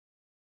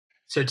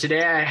So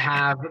today I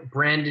have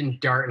Brandon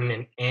Darnton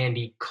and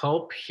Andy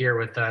Culp here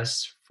with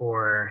us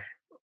for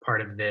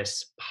part of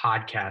this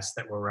podcast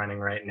that we're running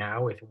right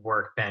now with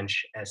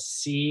Workbench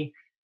SC.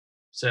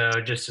 So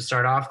just to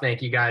start off,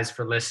 thank you guys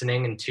for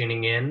listening and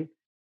tuning in.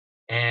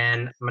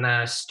 And I'm going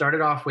to start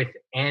it off with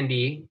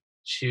Andy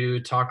to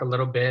talk a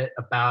little bit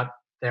about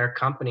their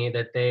company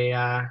that they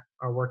are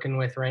working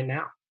with right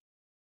now.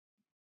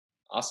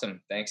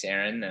 Awesome. Thanks,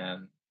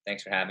 Aaron.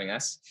 Thanks for having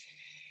us.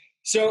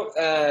 So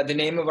the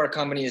name of our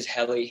company is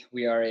Heli.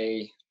 We are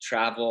a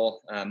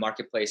travel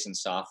marketplace and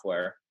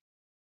software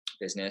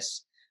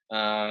business.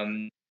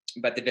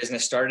 But the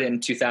business started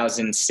in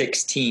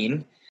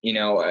 2016,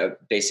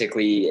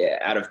 basically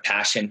out of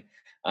passion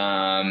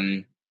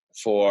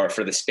for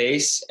the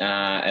space,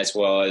 as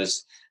well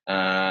as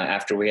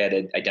after we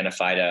had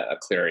identified a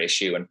clear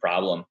issue and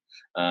problem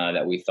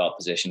that we felt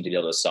positioned to be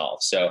able to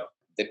solve. So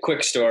the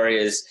quick story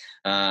is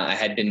I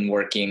had been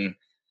working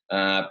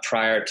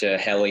prior to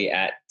Heli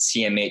at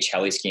CMH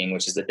Heli Skiing,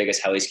 which is the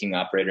biggest heli skiing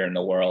operator in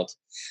the world.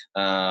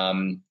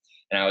 And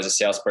I was a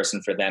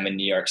salesperson for them in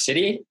New York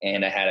City,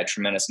 and I had a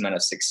tremendous amount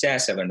of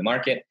success. I learned the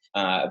market,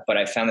 but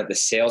I found that the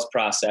sales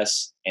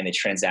process and the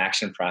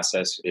transaction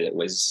process, it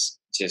was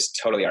just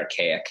totally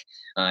archaic.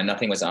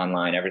 Nothing was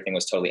online. Everything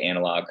was totally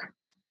analog.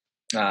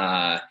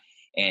 And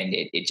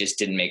it just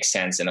didn't make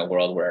sense in a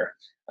world where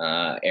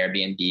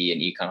Airbnb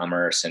and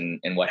e-commerce and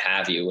what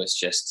have you was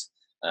just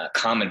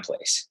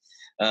commonplace.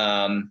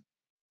 And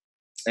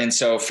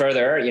so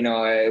further,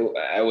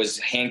 I was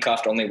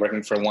handcuffed only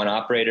working for one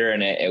operator,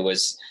 and it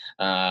was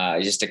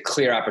just a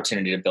clear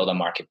opportunity to build a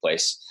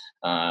marketplace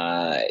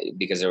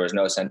because there was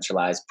no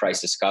centralized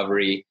price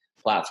discovery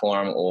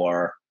platform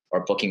or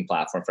booking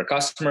platform for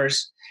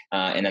customers.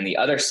 And then the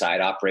other side,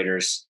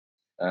 operators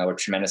were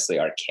tremendously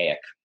archaic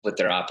with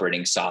their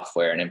operating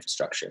software and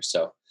infrastructure.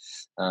 So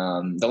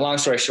the long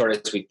story short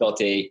is we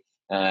built a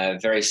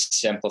very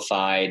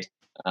simplified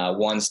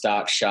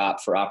one-stop shop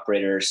for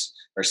operators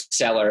or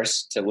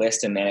sellers to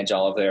list and manage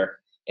all of their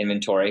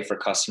inventory for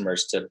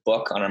customers to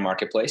book on our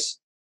marketplace,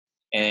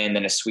 and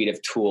then a suite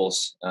of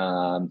tools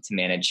to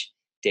manage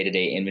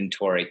day-to-day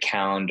inventory,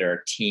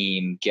 calendar,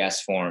 team,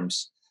 guest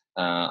forms,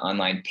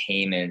 online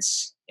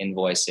payments,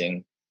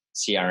 invoicing,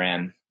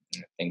 CRM,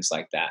 things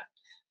like that.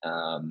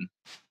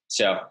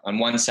 So on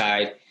one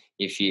side,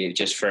 if you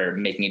just for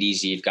making it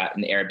easy, you've got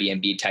an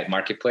Airbnb type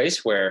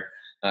marketplace where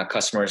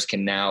customers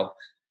can now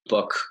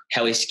book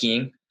heli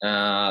skiing,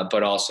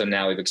 but also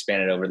now we've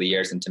expanded over the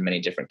years into many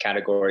different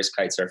categories: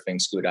 kite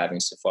surfing, scuba diving,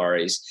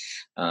 safaris,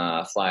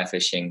 fly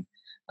fishing,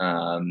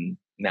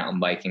 mountain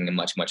biking, and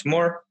much, much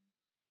more.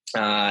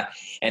 And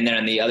then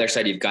on the other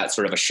side, you've got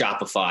sort of a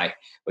Shopify,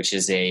 which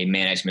is a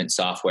management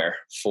software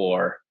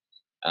for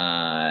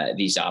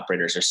these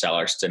operators or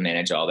sellers to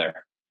manage all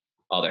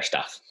their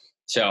stuff.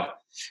 So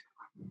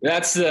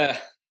that's the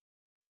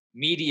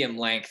medium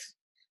length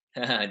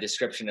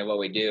description of what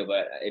we do.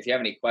 But if you have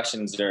any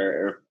questions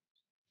or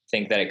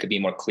think that it could be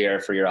more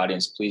clear for your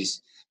audience,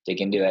 please dig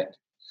into it.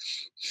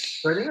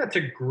 So I think that's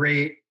a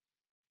great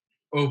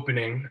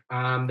opening.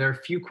 There are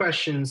a few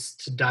questions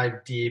to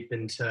dive deep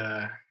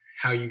into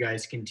how you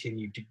guys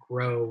continue to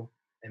grow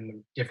and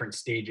the different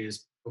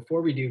stages.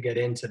 Before we do get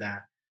into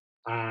that,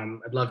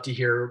 I'd love to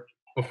hear,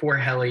 before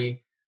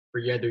Heli, for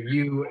either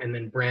you and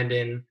then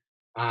Brandon,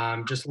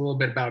 just a little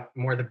bit about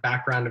more the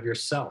background of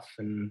yourself.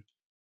 And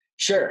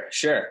Sure.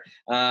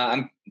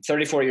 I'm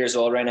 34 years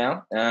old right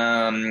now.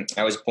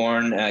 I was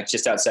born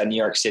just outside New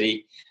York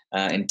City,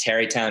 in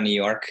Tarrytown, New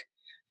York,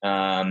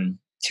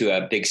 to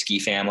a big ski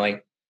family.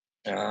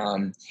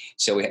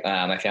 So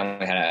my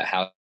family had a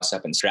house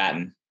up in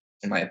Stratton,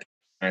 and my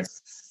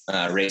parents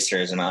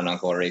racers and my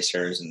uncle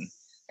racers, and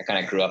I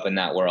kind of grew up in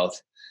that world.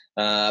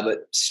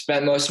 But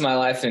spent most of my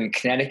life in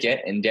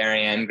Connecticut, in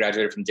Darien.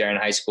 Graduated from Darien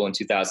High School in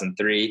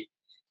 2003.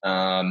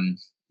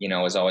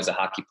 Was always a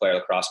hockey player,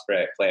 lacrosse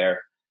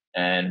player,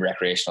 and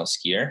recreational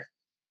skier.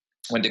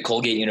 Went to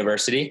Colgate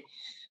University,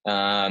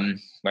 where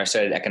I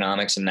studied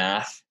economics and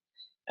math.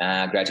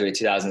 Graduated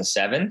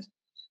 2007.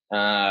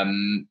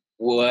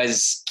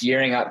 Was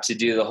gearing up to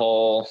do the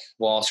whole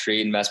Wall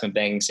Street investment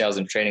banking, sales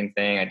and trading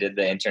thing. I did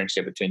the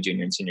internship between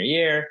junior and senior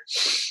year.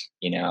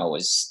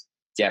 Was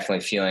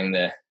definitely feeling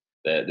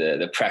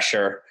the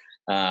pressure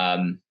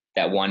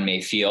that one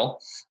may feel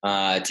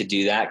to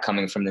do that,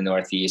 coming from the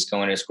Northeast,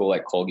 going to school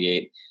like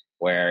Colgate,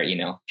 where,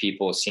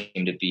 people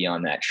seem to be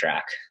on that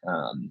track.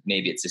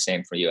 Maybe it's the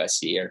same for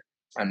USC, or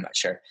I'm not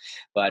sure.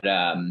 But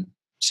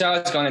so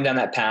I was going down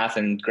that path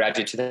and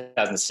graduated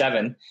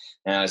 2007,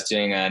 and I was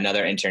doing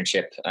another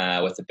internship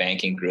with the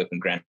banking group in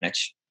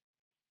Greenwich.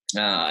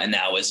 And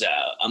that was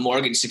a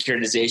mortgage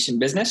securitization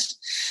business.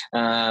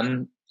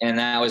 And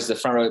that was the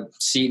front row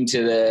seat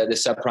into the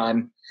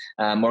subprime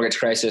mortgage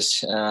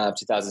crisis of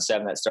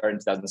 2007 that started in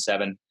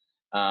 2007,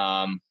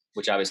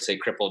 which obviously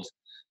crippled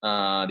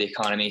the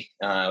economy.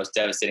 It was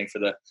devastating for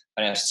the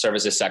financial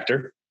services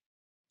sector.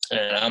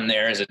 And I'm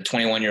there as a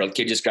 21-year-old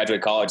kid, just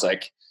graduated college,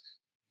 like,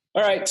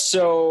 all right,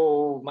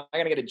 so am I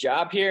going to get a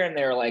job here? And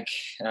they were like,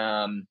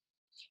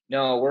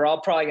 no, we're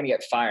all probably going to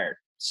get fired.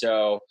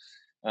 So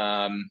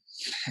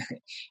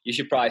you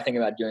should probably think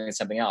about doing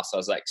something else. I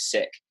was like,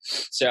 sick.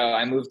 So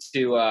I moved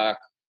to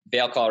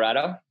Vail,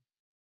 Colorado,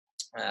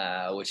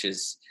 which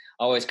is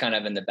always kind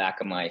of in the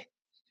back of my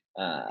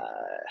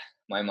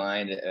my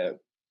mind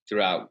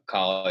throughout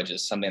college,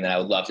 is something that I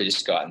would love to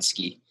just go out and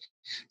ski.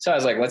 So I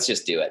was like, let's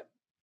just do it.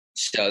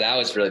 So that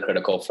was really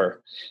critical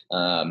for,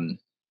 I'd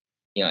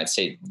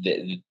say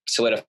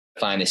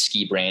solidifying the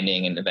ski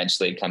branding and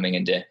eventually coming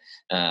into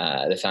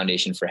the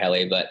foundation for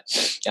Heli. But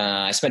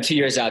I spent 2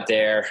 years out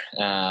there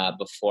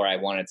before I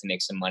wanted to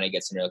make some money,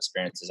 get some real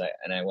experiences.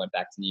 And I went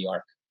back to New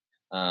York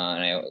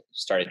and I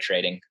started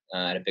trading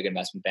at a big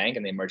investment bank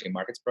in the emerging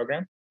markets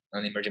program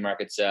on the emerging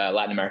markets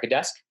Latin America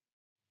desk.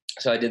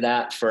 So I did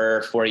that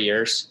for 4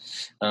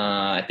 years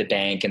at the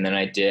bank. And then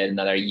I did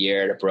another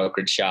year at a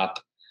brokerage shop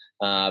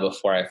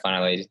before I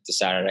finally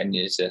decided I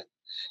needed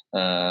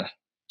to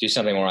do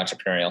something more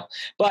entrepreneurial.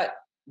 But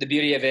the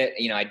beauty of it,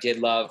 I did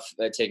love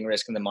taking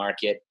risk in the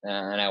market,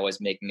 and I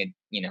was making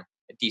a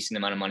decent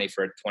amount of money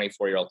for a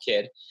 24-year-old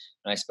kid.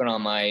 And I spent all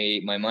my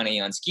money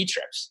on ski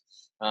trips,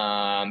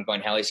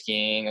 going heli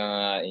skiing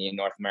in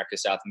North America,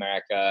 South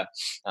America.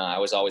 I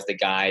was always the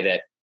guy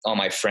that all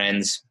my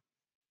friends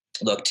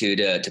looked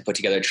to put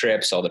together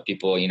trips. All the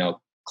people,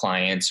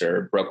 clients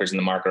or brokers in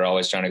the market are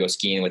always trying to go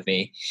skiing with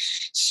me.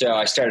 So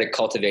I started to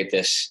cultivate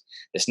this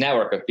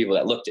network of people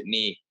that looked at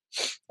me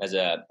as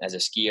a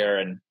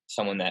skier and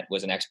someone that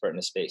was an expert in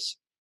the space.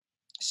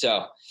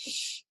 So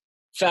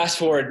fast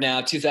forward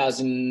now,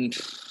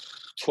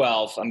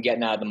 2012, I'm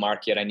getting out of the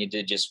market. I need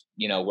to just,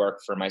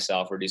 work for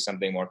myself or do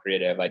something more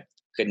creative. I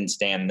couldn't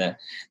stand the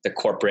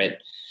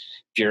corporate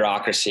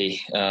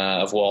bureaucracy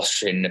of Wall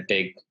Street and a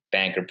big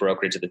bank or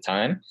brokerage at the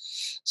time.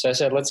 So I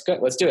said, let's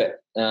do it.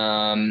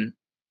 And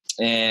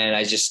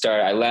I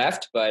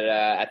left, but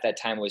at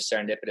that time it was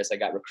serendipitous. I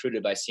got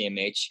recruited by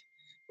CMH,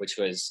 which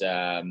was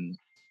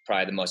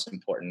probably the most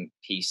important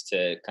piece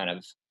to kind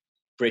of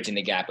bridging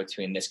the gap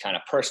between this kind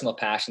of personal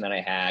passion that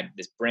I had,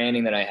 this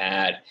branding that I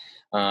had,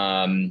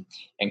 and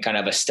kind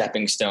of a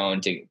stepping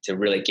stone to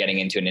really getting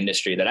into an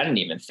industry that I didn't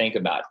even think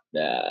about,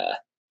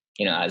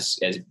 as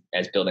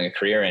building a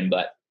career in,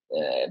 but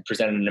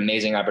presented an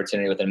amazing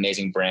opportunity with an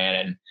amazing brand.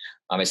 And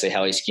obviously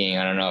heli skiing,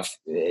 I don't know if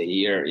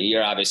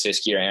you're obviously a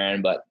skier,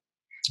 Aaron, but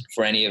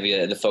for any of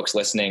you, the folks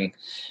listening,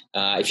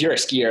 if you're a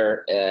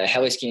skier,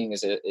 heli skiing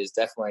is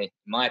definitely, in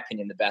my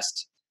opinion, the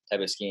best type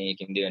of skiing you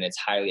can do, and it's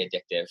highly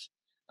addictive.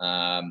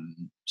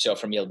 So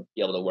for me to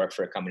be able to work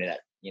for a company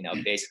that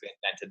basically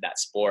invented that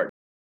sport,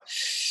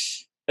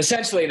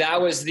 essentially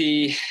that was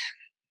the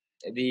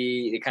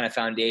kind of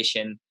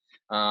foundation.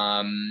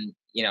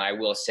 I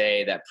will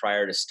say that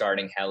prior to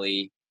starting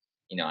Heli,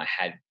 I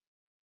had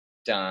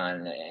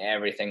done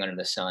everything under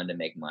the sun to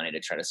make money to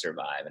try to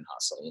survive and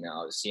hustle.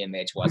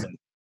 CMH wasn't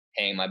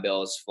paying my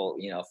bills full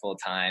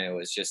time. It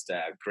was just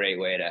a great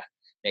way to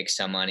make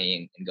some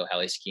money and go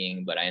heli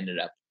skiing. But I ended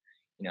up,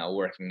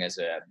 working as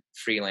a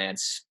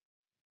freelance,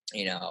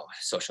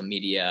 social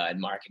media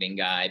and marketing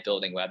guy,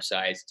 building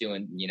websites,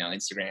 doing,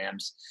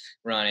 Instagrams,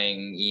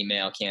 running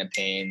email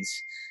campaigns,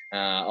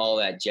 all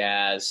that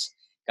jazz.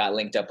 Got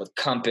linked up with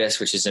Compass,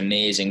 which is an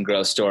amazing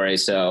growth story.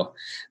 So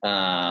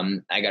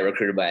I got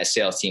recruited by a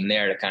sales team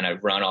there to kind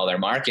of run all their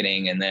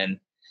marketing. And then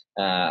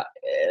the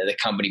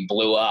company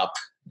blew up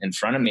in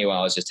front of me while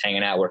I was just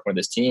hanging out working with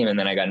this team. And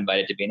then I got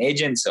invited to be an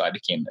agent. So I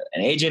became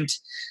an agent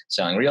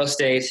selling real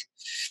estate.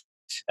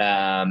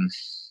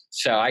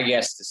 So I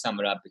guess to sum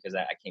it up, because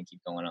I can't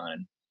keep going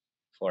on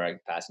before I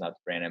pass it off to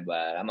Brandon,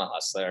 but I'm a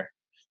hustler.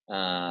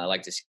 I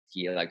like to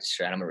ski. I like to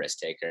shred. I'm a risk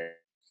taker.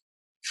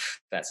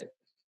 That's it.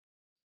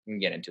 We can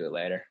get into it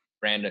later.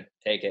 Brandon,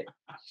 take it.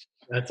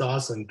 That's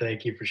awesome.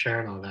 Thank you for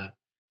sharing all that.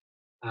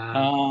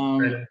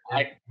 I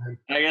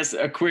guess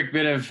a quick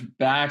bit of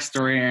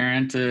backstory,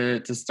 Aaron,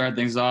 to start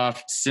things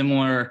off.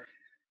 Similar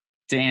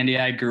to Andy,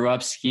 I grew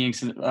up skiing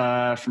from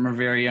a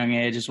very young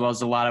age, as well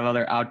as a lot of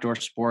other outdoor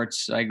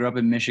sports. I grew up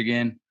in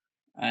Michigan.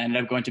 I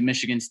ended up going to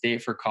Michigan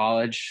State for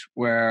college,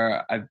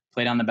 where I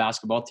played on the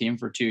basketball team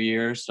for 2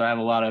 years. So I have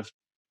a lot of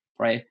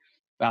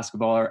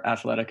basketball or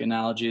athletic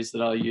analogies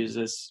that I'll use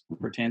as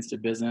pertains to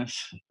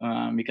business,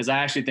 because I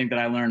actually think that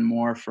I learned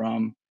more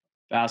from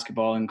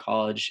basketball in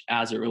college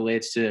as it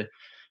relates to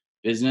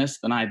business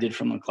than I did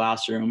from the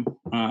classroom.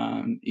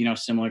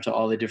 Similar to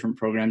all the different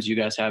programs you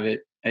guys have at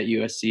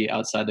USC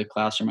outside the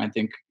classroom. I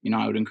think,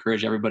 I would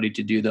encourage everybody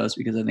to do those,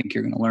 because I think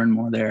you're going to learn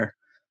more there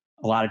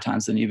a lot of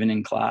times than even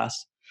in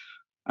class.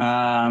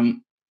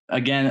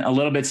 Again, a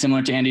little bit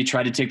similar to Andy,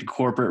 tried to take the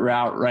corporate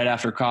route right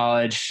after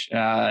college.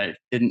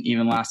 Didn't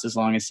even last as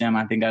long as him.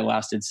 I think I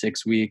lasted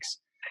 6 weeks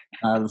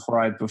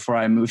before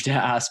I moved to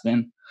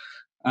Aspen.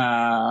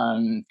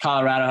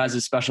 Colorado has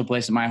a special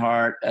place in my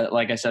heart.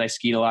 Like I said, I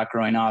skied a lot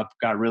growing up,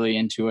 got really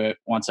into it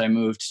once I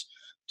moved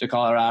to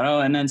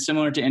Colorado. And then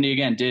similar to Andy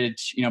again, did,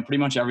 pretty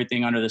much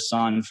everything under the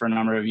sun for a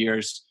number of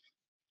years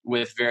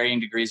with varying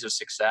degrees of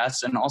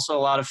success and also a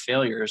lot of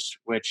failures,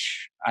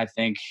 which I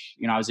think,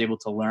 I was able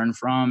to learn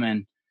from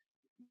and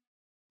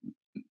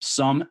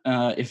some,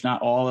 if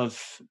not all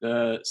of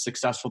the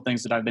successful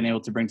things that I've been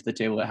able to bring to the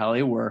table at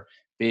Heli were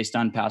based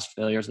on past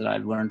failures that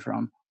I've learned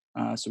from.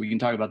 So we can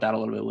talk about that a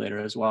little bit later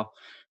as well.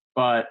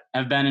 But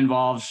I've been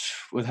involved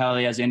with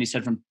Heli, as Andy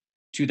said, from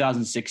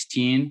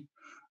 2016.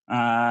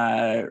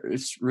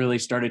 It's really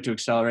started to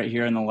accelerate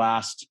here in the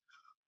last,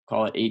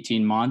 call it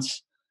 18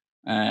 months,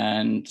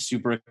 and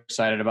super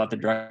excited about the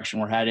direction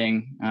we're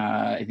heading.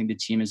 I think the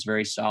team is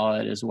very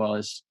solid, as well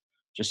as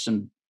just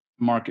some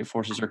market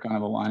forces are kind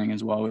of aligning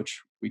as well,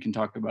 which we can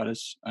talk about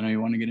as I know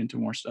you want to get into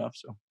more stuff.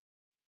 So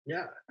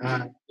Yeah.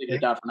 leave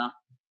it that for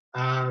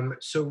now.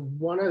 So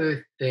one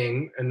other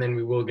thing, and then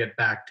we will get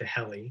back to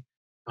Heli.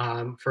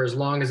 For as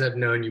long as I've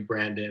known you,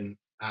 Brandon,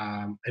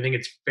 I think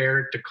it's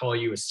fair to call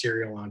you a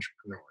serial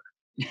entrepreneur.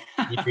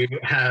 You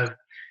have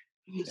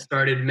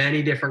started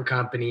many different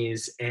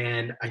companies,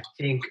 and I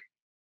think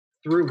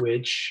through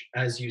which,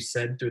 as you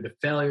said, through the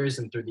failures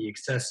and through the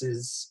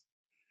successes,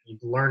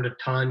 you've learned a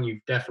ton.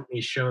 You've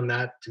definitely shown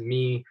that to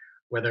me,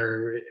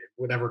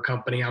 whatever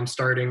company I'm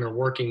starting or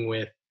working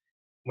with.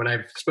 When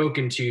I've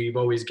spoken to you, you've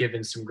always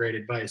given some great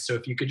advice. So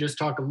if you could just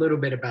talk a little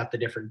bit about the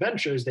different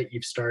ventures that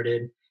you've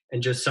started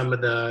and just some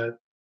of the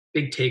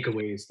big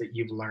takeaways that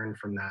you've learned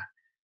from that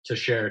to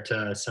share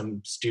to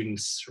some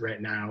students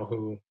right now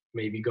who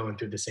may be going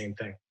through the same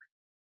thing.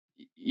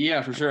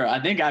 Yeah, for sure. I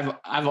think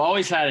I've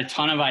always had a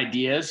ton of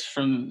ideas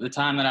from the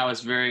time I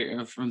was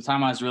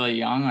really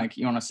young, like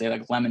you want to say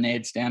like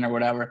lemonade stand or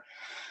whatever.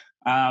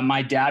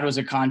 My dad was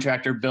a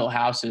contractor, built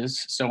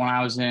houses. So when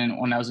I was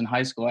in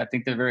high school, I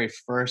think the very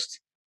first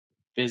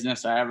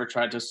business I ever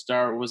tried to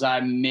start was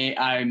I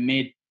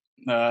made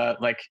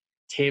like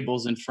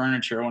tables and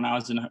furniture when I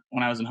was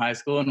in high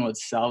school, and would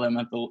sell them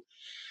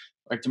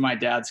to my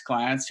dad's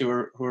clients who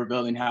were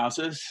building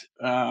houses.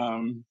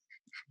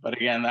 But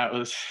again, that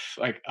was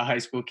like a high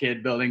school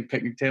kid building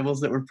picnic tables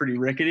that were pretty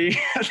rickety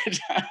at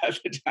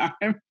the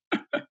time.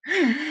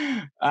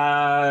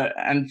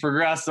 And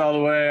progressed all the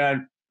way.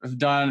 I've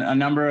done a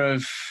number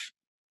of,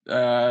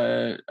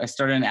 I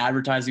started an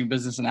advertising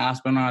business in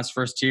Aspen when I was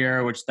first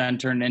here, which then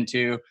turned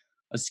into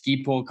a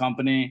ski pole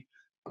company.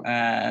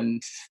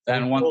 And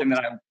then one thing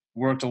that I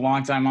worked a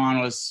long time on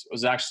was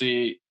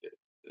actually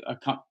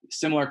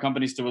similar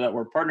companies to that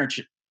we're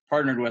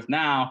partnered with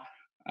now,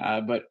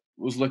 but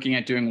was looking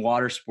at doing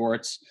water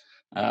sports,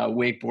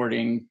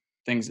 wakeboarding,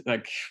 things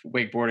like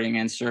wakeboarding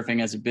and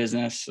surfing as a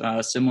business,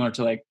 similar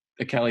to like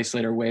the Kelly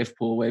Slater wave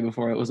pool way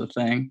before it was a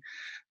thing.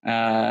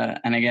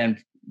 And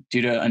again,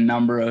 due to a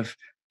number of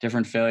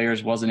different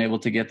failures, wasn't able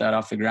to get that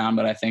off the ground,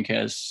 but I think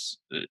has,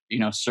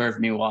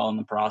 served me well in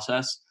the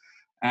process.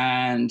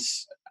 And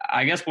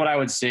I guess what I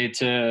would say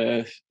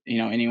to,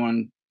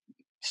 anyone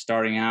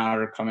starting out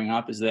or coming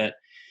up is that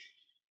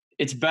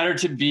it's better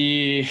to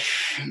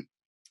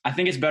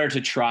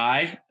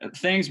try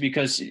things,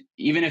 because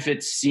even if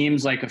it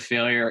seems like a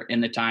failure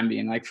in the time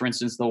being, like for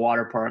instance, the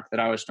water park that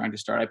I was trying to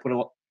start, I put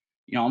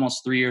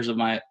almost 3 years of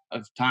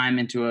time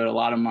into it, a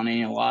lot of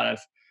money, a lot of,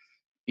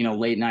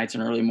 late nights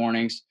and early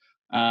mornings.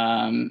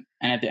 And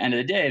at the end of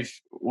the day,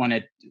 when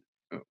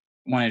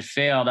it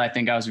failed, I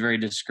think I was very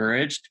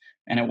discouraged.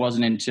 And it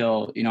wasn't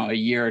until, a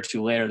year or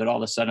two later that all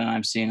of a sudden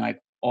I'm seeing like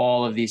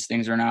all of these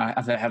things are now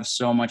have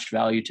so much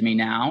value to me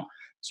now.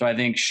 So I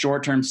think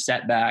short-term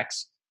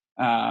setbacks,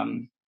 are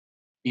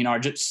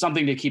just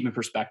something to keep in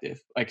perspective.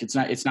 Like it's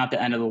not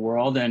the end of the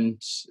world.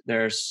 And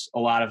there's a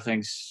lot of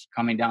things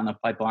coming down the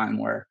pipeline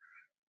where,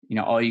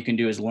 all you can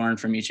do is learn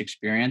from each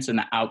experience, and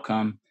the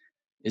outcome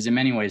is in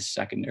many ways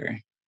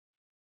secondary.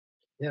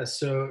 Yeah.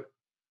 So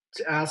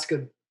to ask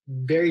a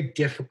very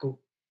difficult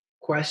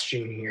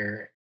question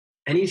here,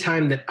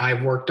 anytime that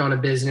I've worked on a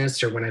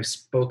business or when I've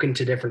spoken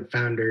to different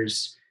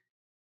founders,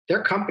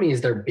 their company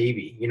is their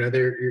baby.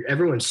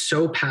 Everyone's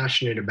so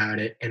passionate about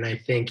it. And I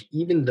think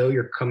even though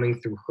you're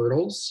coming through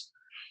hurdles,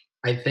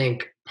 I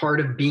think part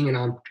of being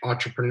an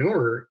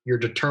entrepreneur, you're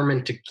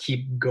determined to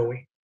keep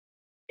going.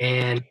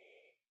 And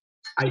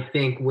I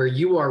think where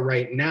you are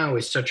right now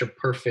is such a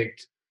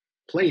perfect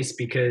place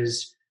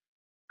because,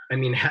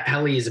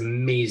 Heli is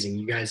amazing.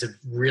 You guys have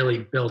really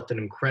built an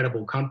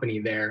incredible company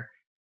there.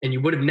 And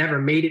you would have never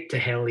made it to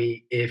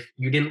Heli if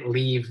you didn't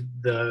leave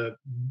the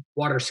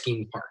water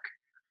skiing park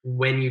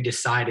when you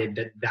decided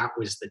that that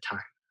was the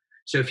time.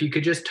 So if you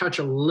could just touch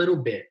a little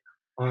bit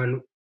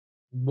on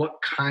what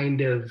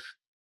kind of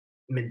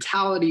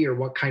mentality or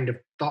what kind of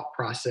thought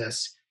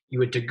process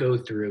you had to go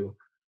through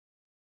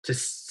to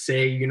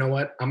say, you know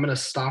what, I'm going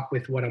to stop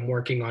with what I'm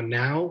working on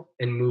now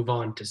and move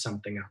on to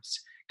something else.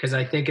 Because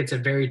I think it's a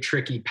very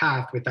tricky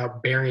path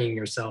without burying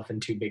yourself in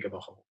too big of a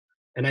hole.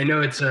 And I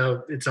know it's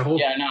a whole.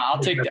 Yeah, no, I'll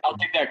take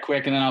that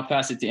quick, and then I'll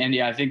pass it to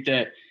Andy. I think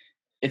that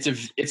it's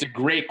a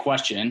great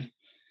question,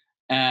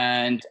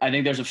 and I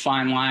think there's a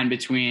fine line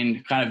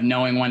between kind of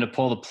knowing when to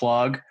pull the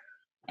plug,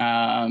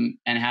 and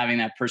having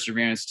that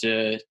perseverance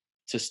to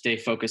stay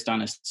focused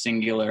on a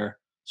singular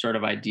sort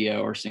of idea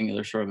or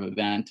singular sort of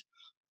event.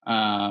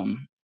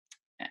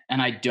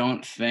 And I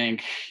don't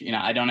think,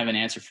 I don't have an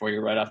answer for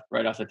you right off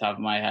the top of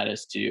my head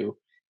as to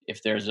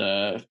if there's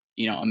a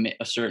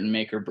certain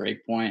make or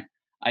break point.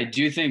 I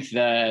do think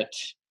that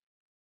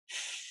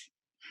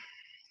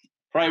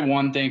probably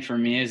one thing for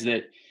me is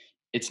that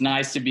it's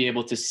nice to be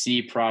able to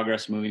see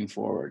progress moving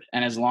forward.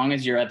 And as long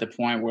as you're at the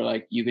point where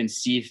like you can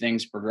see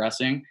things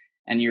progressing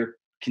and you're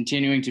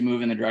continuing to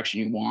move in the direction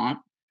you want,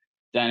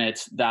 then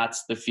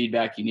that's the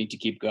feedback you need to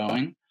keep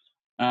going.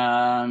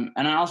 And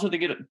I also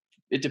think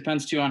it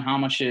depends too on how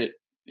much it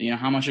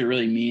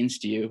really means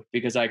to you,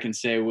 because I can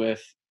say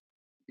with,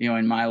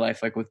 in my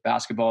life, like with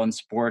basketball and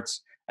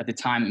sports at the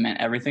time, it meant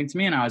everything to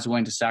me. And I was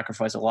willing to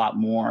sacrifice a lot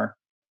more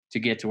to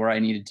get to where I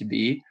needed to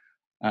be.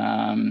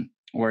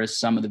 Whereas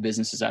some of the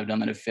businesses I've done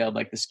that have failed,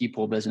 like the ski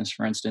pole business,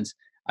 for instance,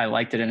 I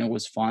liked it and it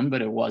was fun,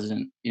 but it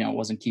wasn't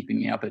keeping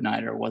me up at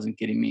night, or it wasn't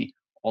getting me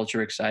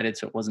ultra excited.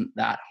 So it wasn't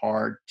that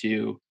hard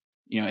to,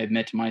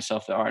 admit to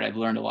myself that, all right, I've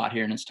learned a lot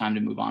here and it's time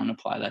to move on and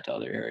apply that to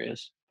other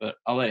areas. But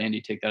I'll let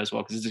Andy take that as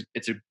well, because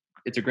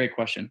it's a great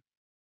question.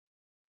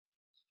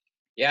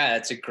 Yeah,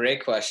 it's a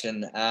great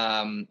question.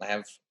 I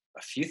have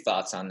a few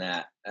thoughts on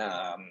that.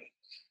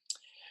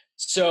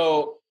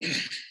 So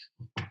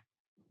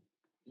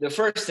the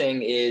first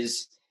thing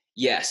is,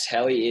 yes,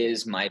 Heli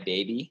is my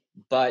baby,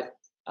 but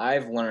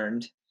I've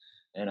learned,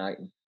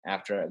 and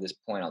after this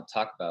point, I'll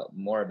talk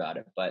more about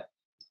it, but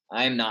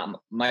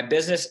my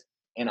business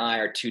and I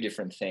are two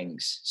different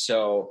things.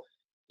 So,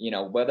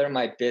 whether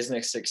my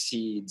business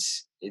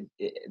succeeds,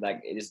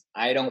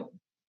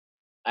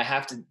 I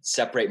have to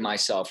separate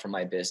myself from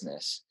my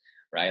business,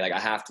 right? Like I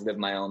have to live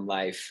my own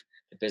life.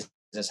 The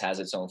business has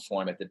its own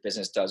form. If the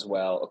business does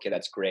well, okay,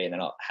 that's great. And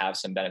then I'll have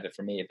some benefit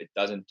for me. If it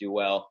doesn't do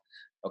well,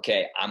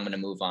 okay, I'm going to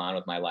move on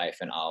with my life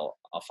and I'll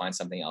find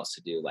something else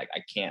to do. Like I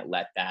can't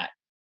let that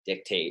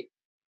dictate,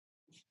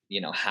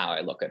 how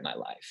I look at my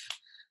life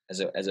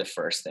as a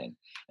first thing.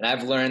 And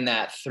I've learned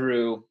that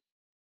through,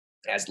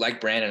 as like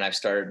Brandon, I've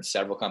started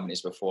several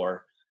companies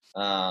before.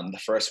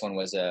 The first one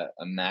was a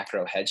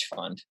macro hedge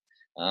fund.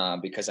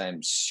 Because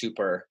I'm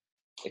super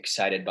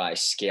excited by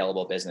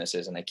scalable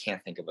businesses, and I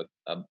can't think of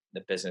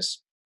the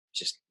business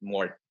just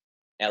more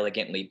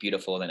elegantly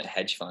beautiful than a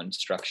hedge fund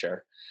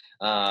structure.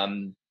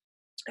 And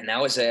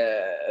that was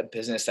a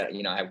business that,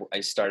 I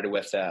started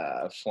with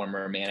a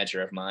former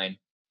manager of mine.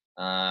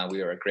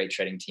 We were a great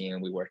trading team,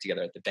 and we worked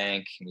together at the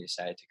bank, and we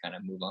decided to kind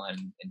of move on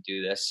and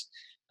do this.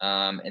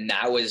 And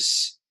that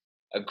was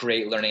a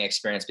great learning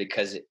experience,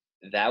 because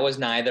that was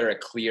neither a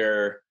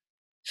clear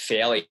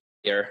failure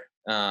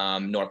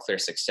nor clear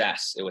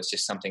success. It was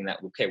just something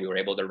that, okay, we were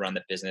able to run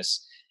the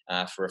business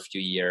for a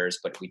few years,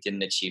 but we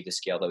didn't achieve the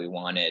scale that we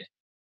wanted.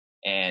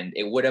 And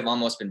it would have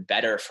almost been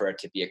better for it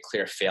to be a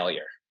clear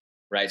failure,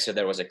 right? So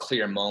there was a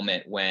clear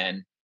moment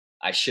when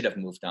I should have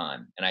moved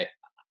on. And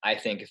I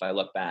think if I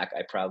look back,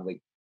 I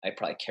probably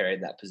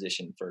carried that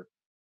position for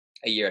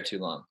a year or too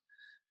long.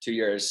 2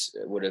 years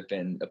would have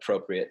been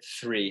appropriate.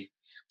 3, which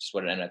is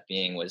what it ended up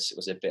being,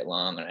 was a bit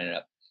long. And I ended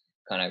up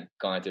kind of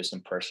going through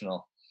some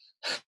personal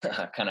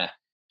kind of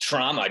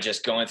trauma.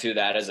 Just going through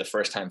that as a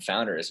first-time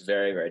founder is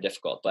very, very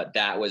difficult. But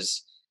that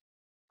was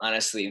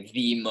honestly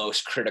the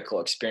most critical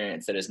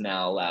experience that has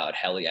now allowed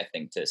Heli, I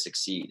think, to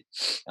succeed.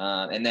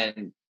 And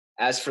then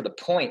as for the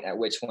point at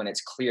which, when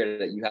it's clear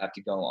that you have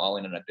to go all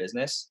in on a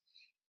business,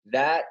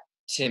 that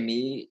to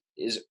me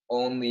is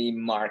only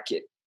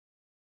market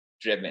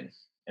driven.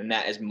 And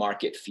that is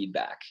market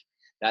feedback.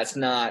 That's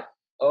not,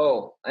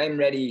 oh, I'm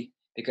ready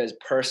because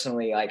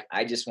personally, like,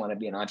 I just want to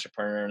be an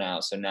entrepreneur now,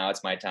 so now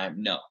it's my time.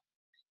 No.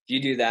 If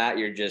you do that,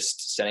 you're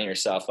just setting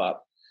yourself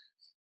up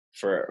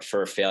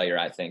for failure,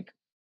 I think.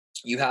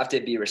 You have to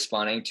be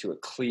responding to a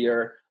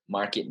clear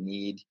market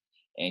need,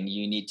 and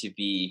you need to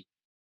be,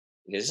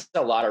 because it's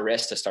a lot of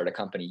risk to start a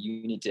company.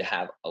 You need to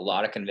have a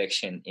lot of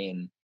conviction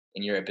in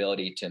your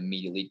ability to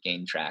immediately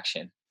gain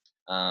traction.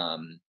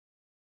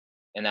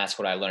 And that's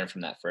what I learned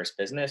from that first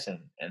business.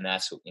 And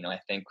that's, I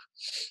think,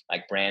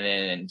 like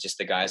Brandon and just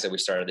the guys that we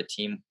started the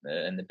team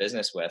and the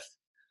business with,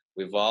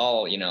 we've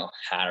all,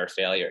 had our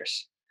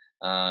failures.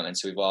 And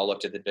so we've all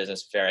looked at the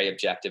business very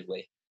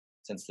objectively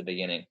since the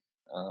beginning.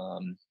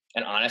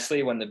 And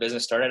honestly, when the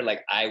business started,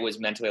 like, I was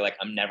mentally like,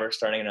 I'm never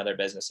starting another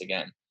business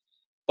again.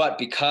 But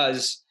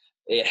because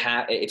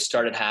it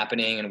started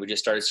happening and we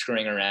just started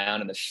screwing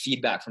around and the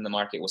feedback from the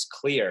market was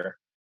clear,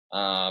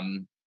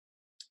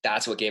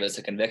 that's what gave us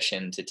the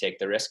conviction to take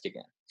the risk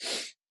again.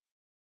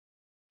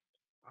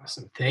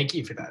 Awesome. Thank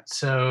you for that.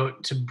 So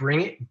to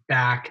bring it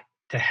back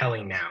to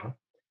Heli now,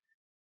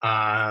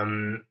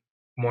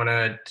 want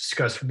to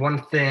discuss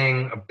one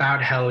thing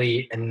about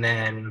Heli, and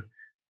then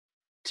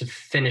to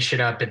finish it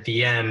up at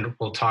the end,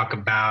 we'll talk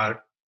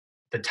about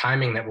the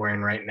timing that we're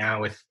in right now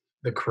with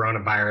the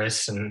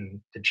coronavirus and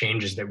the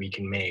changes that we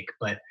can make.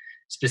 But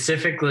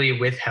specifically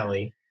with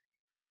Heli,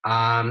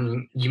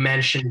 you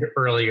mentioned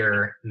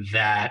earlier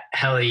that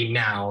Heli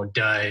now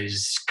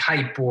does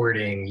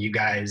kiteboarding. You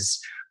guys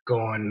go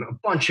on a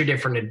bunch of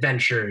different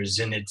adventures,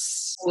 and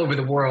it's all over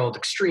the world,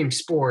 extreme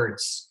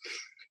sports.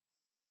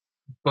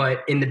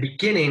 But in the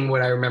beginning,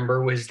 what I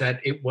remember was that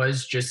it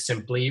was just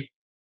simply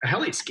a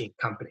heli skiing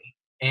company.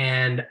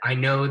 And I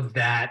know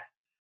that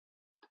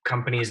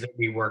companies that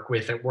we work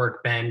with at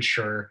Workbench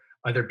or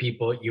other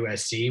people at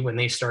USC, when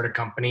they start a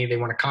company, they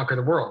want to conquer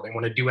the world. They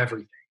want to do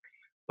everything.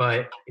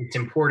 But it's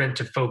important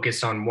to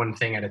focus on one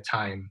thing at a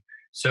time.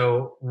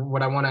 So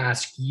what I want to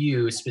ask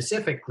you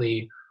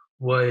specifically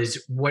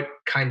was, what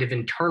kind of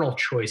internal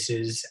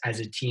choices as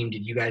a team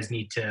did you guys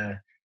need to,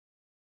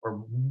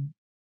 or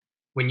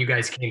when you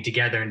guys came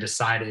together and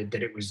decided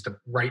that it was the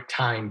right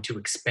time to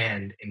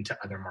expand into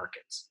other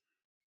markets?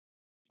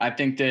 I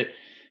think that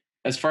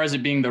as far as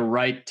it being the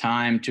right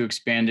time to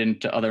expand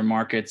into other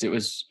markets, it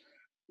was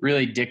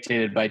really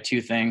dictated by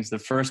two things. The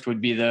first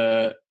would be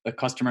the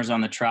customers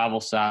on the travel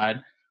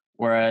side,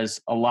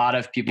 whereas a lot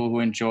of people who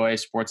enjoy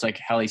sports like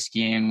heli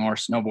skiing or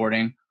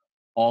snowboarding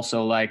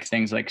also like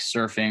things like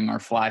surfing or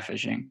fly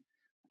fishing.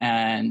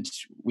 And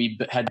we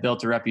had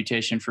built a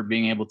reputation for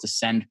being able to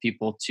send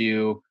people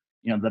to,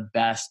 the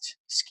best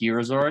ski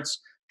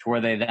resorts, to where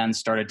they then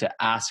started to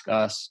ask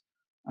us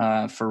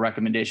for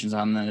recommendations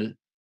on the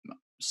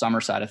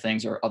summer side of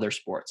things or other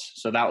sports.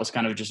 So that was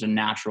kind of just a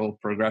natural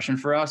progression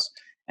for us.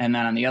 And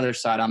then on the other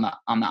side, on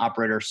the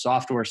operator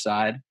software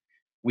side,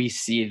 we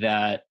see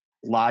that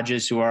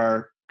lodges who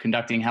are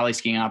conducting heli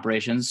skiing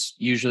operations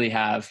usually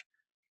have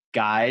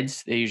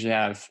guides. They usually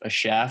have a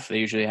chef. They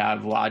usually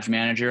have lodge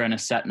manager and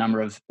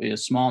a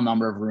small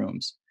number of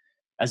rooms,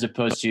 as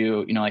opposed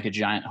to, like a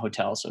giant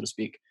hotel, so to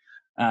speak.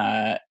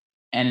 And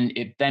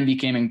it then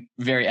became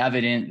very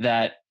evident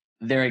that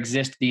there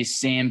exist these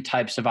same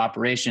types of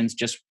operations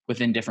just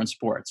within different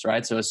sports,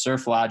 right? So a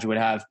surf lodge would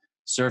have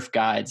surf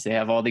guides. They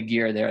have all the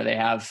gear there. They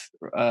have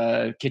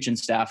kitchen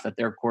staff that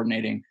they're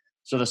coordinating.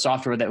 So the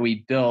software that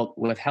we built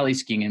with heli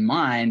skiing in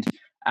mind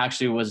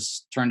actually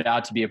turned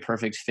out to be a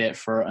perfect fit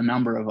for a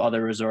number of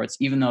other resorts,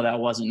 even though that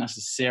wasn't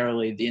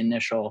necessarily the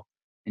initial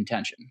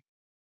intention.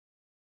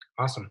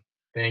 Awesome.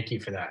 Thank you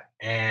for that.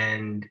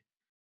 And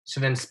so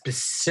then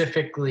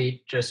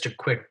specifically, just a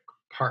quick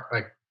part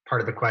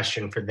of the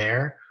question for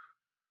there.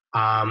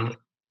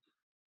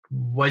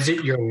 Was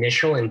it your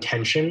initial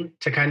intention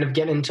to kind of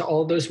get into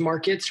all those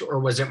markets, or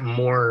was it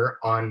more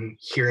on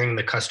hearing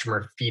the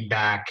customer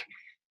feedback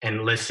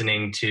and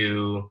listening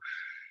to,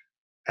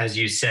 as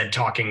you said,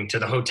 talking to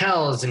the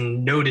hotels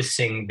and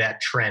noticing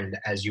that trend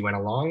as you went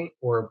along?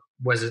 Or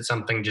was it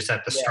something just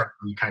at the start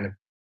you kind of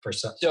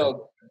foresaw?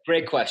 So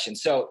great question.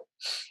 So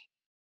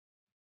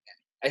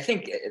I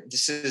think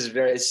this is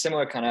very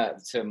similar kind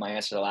of to my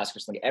answer to the last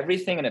question. Like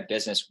everything in a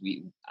business,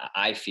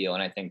 I feel,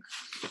 and I think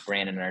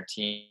Brandon and our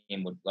team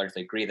would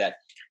largely agree, that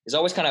there's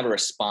always kind of a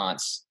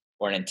response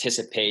or an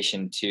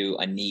anticipation to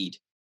a need,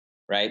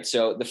 right?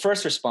 So the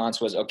first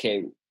response was,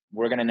 okay,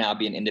 we're going to now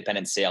be an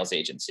independent sales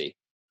agency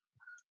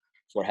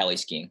for heli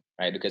skiing,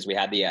 right? Because we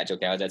had the edge.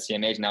 Okay, I was at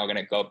CMH. Now we're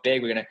going to go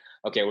big. We're going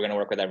to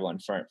work with everyone.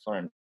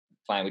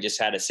 Fine. We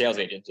just had a sales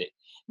agency.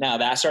 Now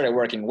that started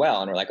working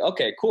well, and we're like,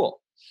 okay,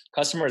 cool.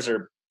 Customers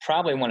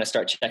probably want to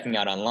start checking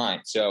out online.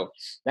 So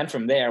then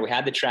from there, we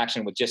had the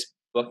traction with just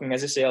booking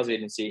as a sales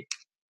agency,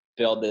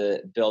 build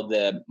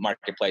the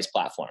marketplace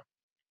platform.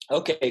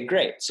 Okay,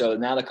 great. So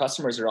now the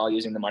customers are all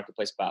using the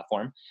marketplace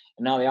platform,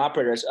 and now the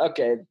operators,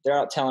 okay, they're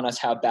out telling us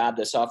how bad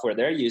the software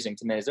they're using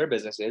to manage their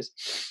business is.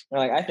 They're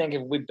like, I think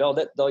if we build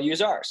it, they'll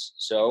use ours.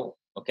 So,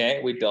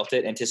 okay, we built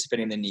it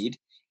anticipating the need,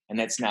 and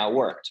it's now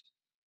worked.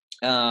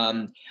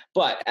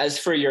 But as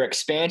for your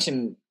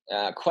expansion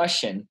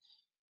question,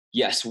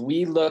 yes,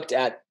 we looked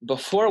at,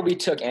 before we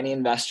took any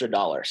investor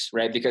dollars,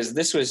 right? Because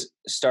this was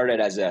started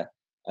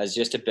as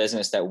just a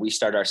business that we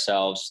started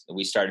ourselves.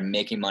 We started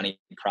making money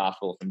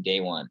profitable from day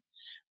one,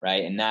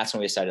 right? And that's when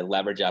we decided to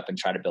leverage up and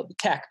try to build the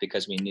tech,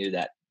 because we knew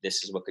that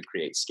this is what could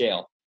create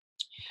scale.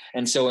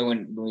 And so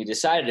when we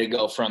decided to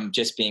go from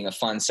just being a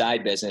fun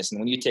side business, and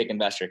when you take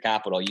investor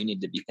capital, you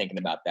need to be thinking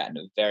about that in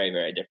a very,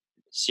 very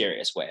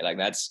serious way. Like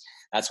that's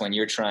when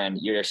you're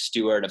a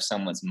steward of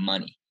someone's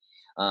money.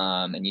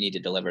 And you need to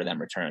deliver them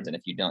returns. And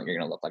if you don't, you're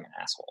going to look like an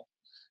asshole.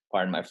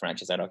 Pardon my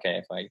French. Is that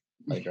okay if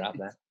I drop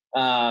that?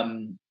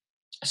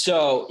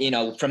 So,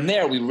 from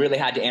there, we really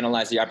had to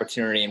analyze the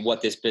opportunity and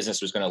what this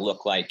business was going to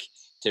look like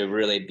to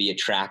really be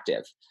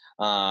attractive.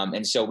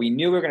 And so we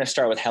knew we were going to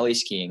start with heli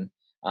skiing,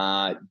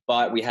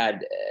 but we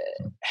had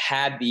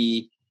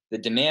the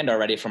demand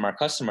already from our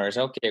customers.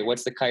 Okay,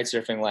 what's the kite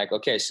surfing like?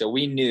 Okay, so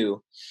we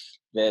knew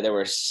that there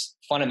were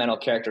fundamental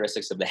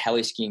characteristics of the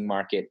heli skiing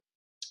market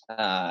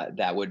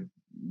that would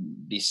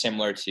be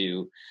similar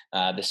to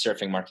the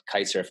surfing market,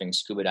 kite surfing,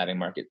 scuba diving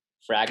market,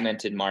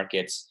 fragmented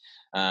markets,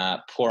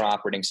 poor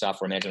operating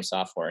software, management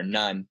software,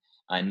 none,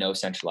 no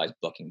centralized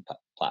booking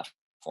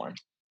platform.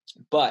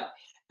 But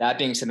that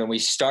being said, when we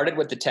started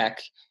with the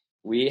tech,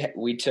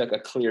 we took a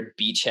clear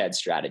beachhead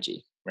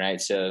strategy,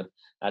 right? So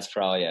that's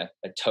probably a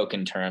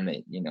token term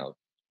that,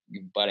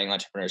 budding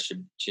entrepreneurs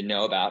should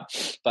know about.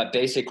 But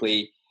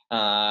basically,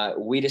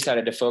 we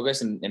decided to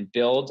focus and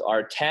build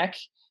our tech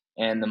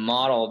and the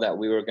model that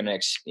we were going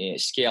to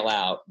scale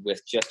out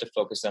with just a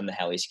focus on the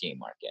heli skiing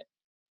market,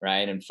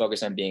 right? And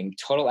focus on being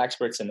total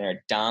experts in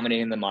there,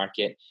 dominating the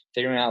market,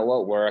 figuring out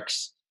what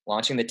works,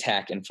 launching the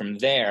tech. And from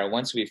there,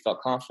 once we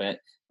felt confident,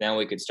 then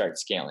we could start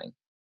scaling.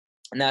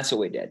 And that's what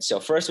we did. So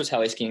first was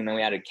heli skiing, then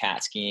we added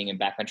cat skiing and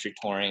backcountry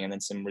touring, and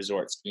then some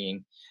resort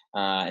skiing,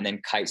 and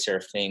then kite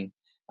surfing,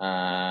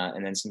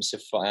 and then some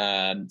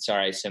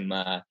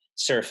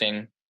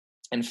surfing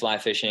and fly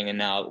fishing. And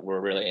now we're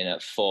really in a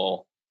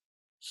full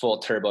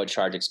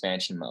turbocharged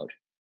expansion mode.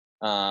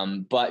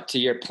 But to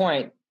your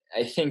point,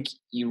 I think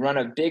you run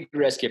a big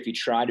risk if you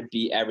try to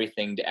be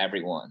everything to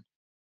everyone.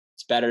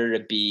 It's better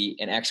to be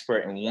an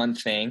expert in one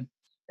thing,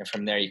 and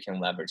from there you can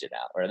leverage it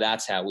out. Or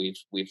that's how we've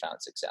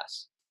found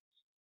success.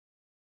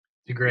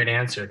 It's a great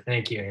answer.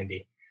 Thank you,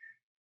 Andy.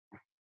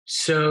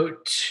 So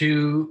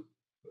to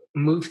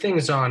move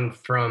things on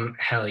from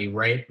heli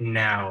right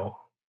now,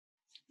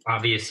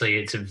 obviously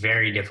it's a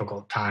very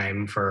difficult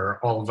time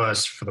for all of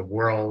us, for the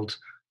world,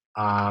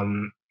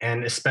 and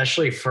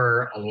especially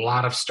for a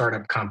lot of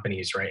startup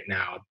companies right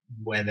now,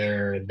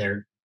 whether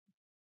they're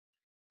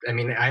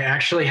I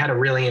actually had a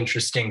really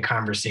interesting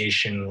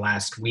conversation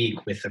last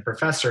week with a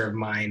professor of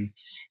mine,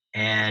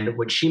 and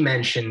what she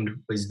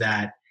mentioned was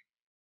that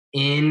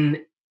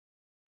in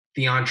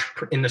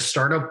in the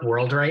startup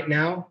world right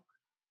now,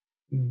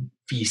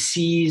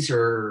 VCs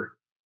or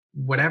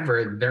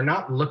whatever, they're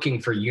not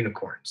looking for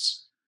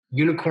unicorns.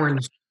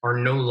 Unicorns are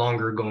no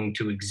longer going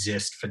to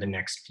exist for the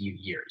next few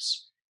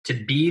years. To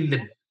be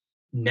the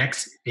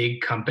next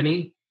big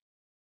company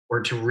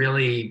or to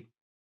really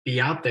be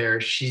out there,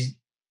 she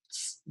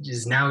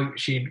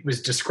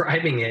was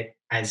describing it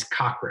as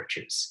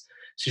cockroaches.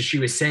 So she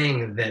was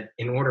saying that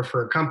in order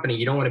for a company,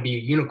 you don't want to be a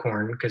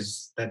unicorn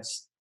because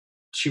that's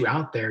too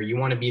out there. You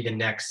want to be the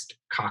next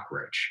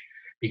cockroach,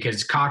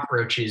 because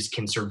cockroaches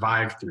can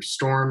survive through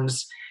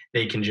storms.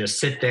 They can just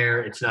sit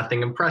there. It's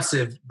nothing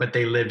impressive, but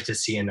they live to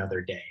see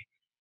another day.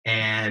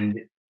 And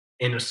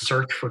in a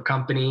search for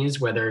companies,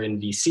 whether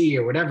in VC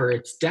or whatever,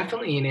 it's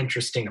definitely an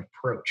interesting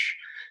approach.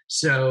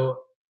 So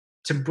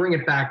to bring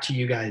it back to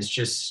you guys,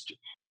 just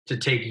to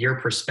take your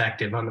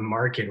perspective on the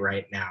market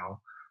right now,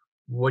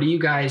 what do you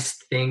guys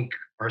think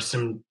are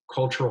some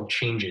cultural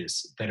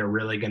changes that are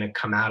really going to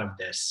come out of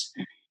this?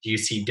 Do you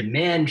see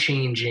demand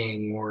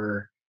changing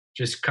or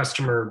just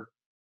customer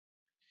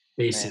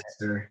basis?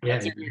 Or, yeah,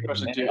 That's a good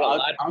question too.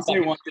 I'll say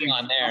one thing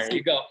on there.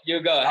 You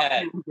go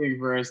ahead. One thing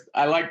first.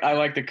 I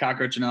like the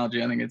cockroach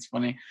analogy. I think it's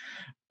funny.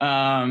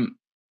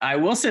 I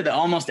will say that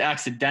almost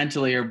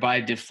accidentally or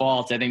by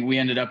default, I think we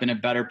ended up in a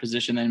better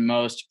position than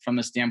most from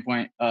the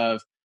standpoint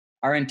of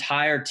our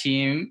entire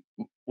team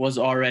was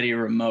already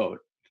remote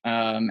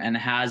and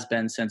has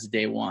been since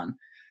day one.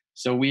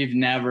 So we've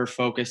never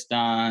focused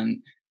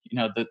on,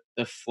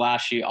 the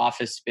flashy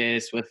office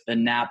space with the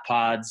nap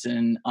pods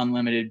and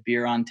unlimited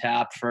beer on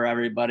tap for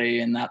everybody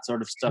and that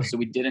sort of stuff. So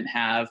we didn't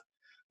have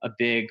a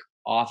big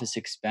office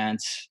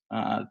expense,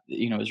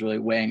 was really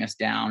weighing us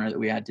down or that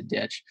we had to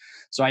ditch.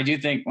 So I do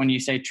think when you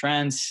say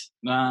trends,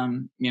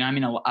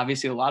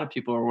 obviously a lot of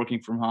people are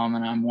working from home,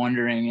 and I'm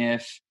wondering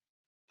if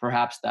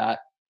perhaps that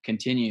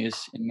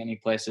continues in many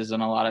places.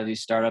 And a lot of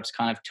these startups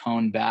kind of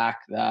tone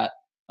back that,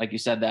 like you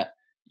said, that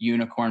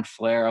unicorn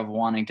flair of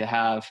wanting to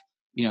have,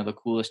 the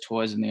coolest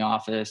toys in the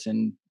office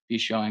and be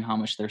showing how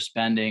much they're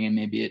spending. And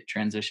maybe it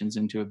transitions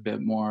into a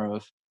bit more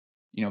of,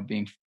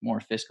 being more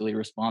fiscally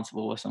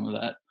responsible with some of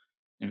that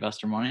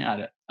investor money.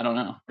 I don't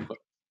know, but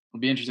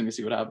it'll be interesting to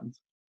see what happens.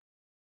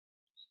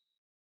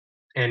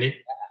 Andy?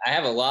 I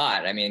have a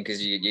lot. I mean,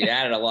 because you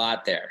added a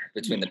lot there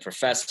between the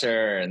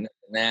professor and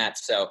that.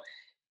 So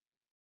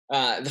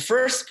the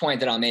first point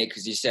that I'll make,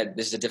 because you said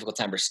this is a difficult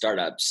time for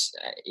startups,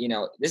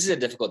 this is a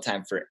difficult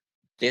time for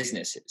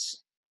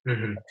businesses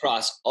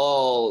across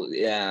all,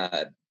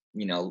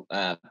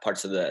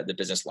 parts of the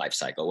business life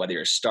cycle, whether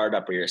you're a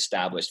startup or you're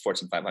established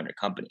Fortune 500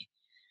 company,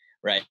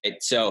 right?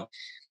 So,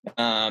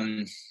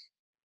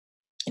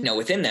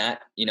 within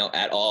that,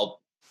 at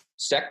all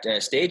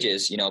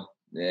stages,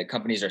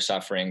 companies are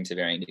suffering to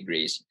varying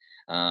degrees.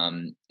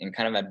 And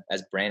kind of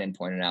as Brandon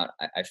pointed out,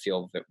 I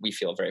feel that we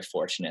feel very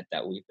fortunate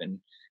that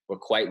we're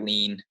quite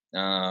lean.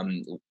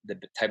 The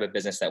type of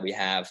business that we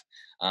have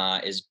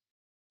is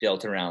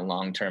built around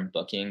long-term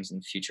bookings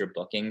and future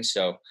bookings.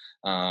 So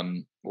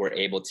we're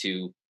able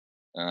to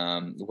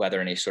weather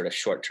any sort of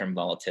short-term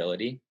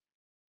volatility.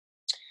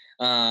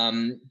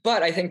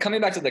 But I think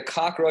coming back to the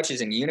cockroaches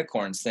and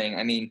unicorns thing,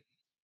 I mean,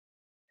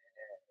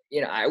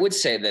 I would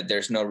say that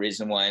there's no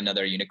reason why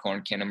another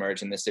unicorn can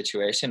emerge in this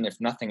situation. If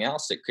nothing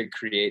else, it could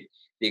create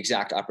the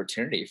exact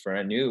opportunity for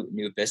a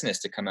new business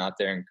to come out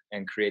there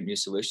and create new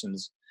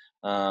solutions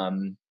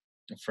for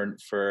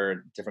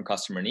different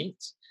customer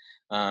needs.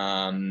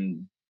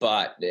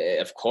 But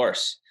of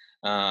course,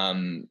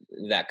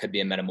 that could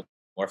be a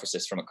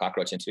metamorphosis from a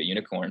cockroach into a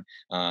unicorn.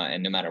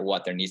 And no matter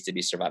what, there needs to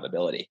be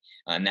survivability.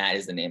 And that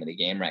is the name of the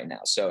game right now.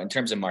 So in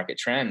terms of market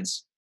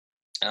trends,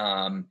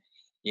 we've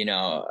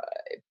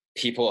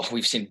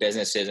seen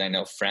businesses, I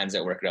know friends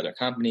that work at other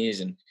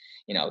companies, and,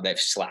 they've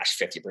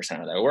slashed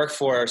 50% of their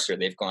workforce, or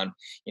they've gone,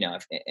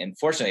 and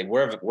fortunately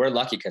we're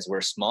lucky because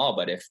we're small,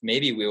 but if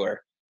maybe we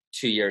were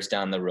 2 years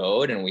down the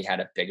road and we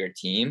had a bigger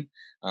team,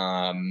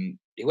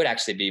 it would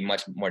actually be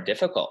much more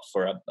difficult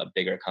for a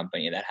bigger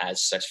company that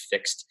has such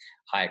fixed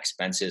high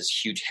expenses,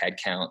 huge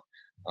headcount,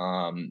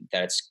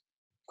 that it's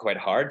quite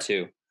hard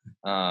to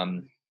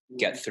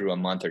get through a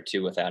month or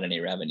two without any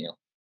revenue.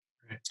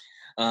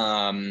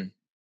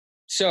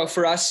 So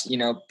for us,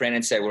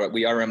 Brandon said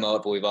we are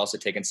remote, but we've also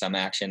taken some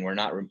action. We're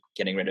not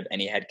getting rid of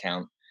any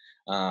headcount,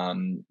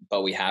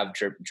 but we have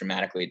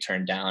dramatically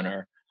turned down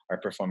our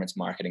performance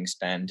marketing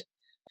spend.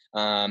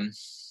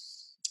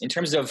 In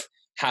terms of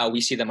how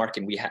we see the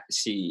market, we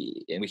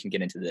see, and we can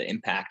get into the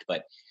impact,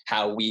 but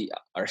how we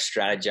are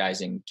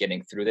strategizing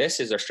getting through this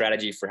is our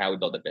strategy for how we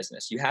build a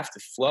business. You have to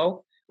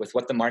flow with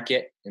what the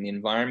market and the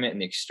environment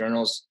and the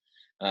externals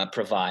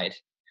provide.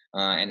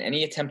 And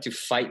any attempt to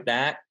fight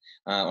that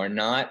or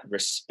not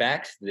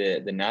respect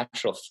the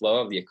natural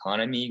flow of the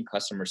economy,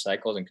 customer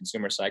cycles and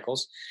consumer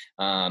cycles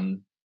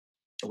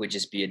would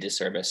just be a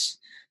disservice.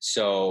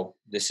 So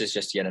this is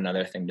just yet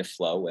another thing to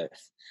flow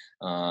with.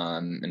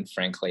 And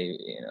frankly,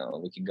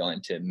 we could go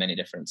into many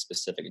different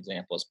specific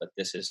examples, but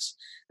this is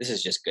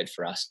just good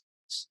for us.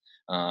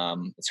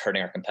 It's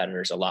hurting our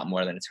competitors a lot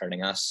more than it's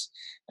hurting us.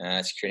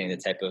 It's creating the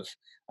type of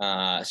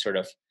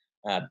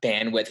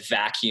bandwidth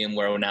vacuum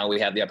where now we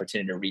have the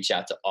opportunity to reach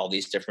out to all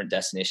these different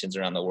destinations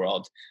around the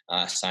world,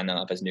 sign them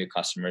up as new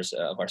customers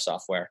of our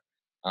software.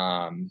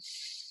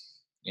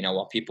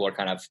 While people are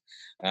kind of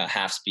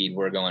half speed,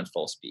 we're going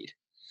full speed.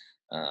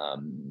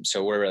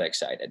 So we're really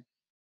excited.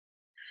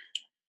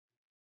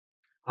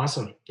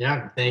 Awesome.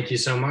 Yeah. Thank you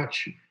so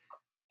much.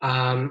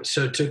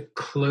 So to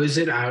close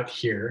it out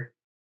here,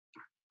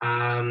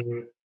 as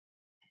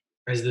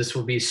this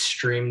will be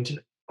streamed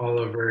all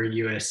over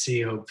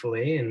USC,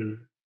 hopefully, and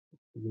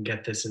we can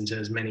get this into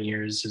as many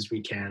ears as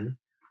we can,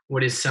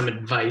 what is some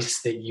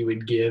advice that you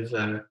would give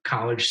a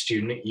college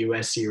student at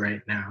USC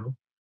right now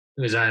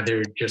who's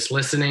either just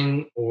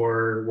listening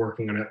or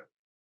working on a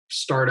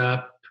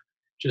startup?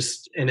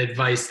 Just an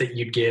advice that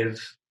you'd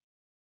give,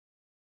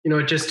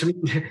 just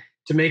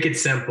to make it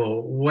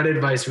simple, what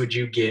advice would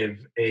you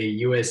give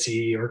a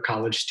USC or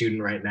college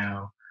student right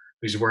now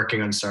who's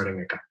working on starting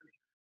a company?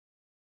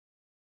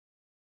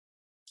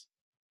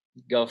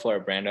 Go for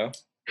it, Brando.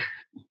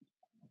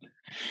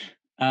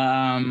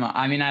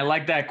 I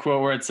like that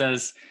quote where it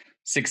says,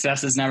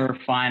 success is never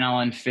final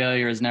and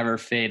failure is never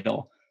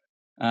fatal.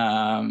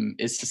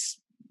 It's just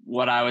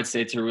what I would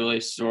say to really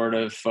sort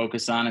of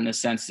focus on, in the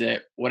sense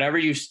that whatever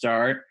you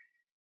start,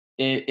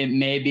 it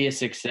may be a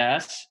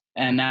success,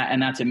 and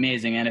that's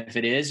amazing. And if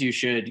it is, you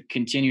should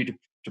continue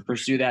to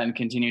pursue that and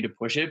continue to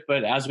push it.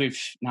 But as we've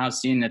now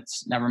seen,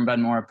 it's never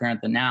been more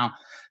apparent than now.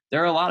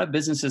 There are a lot of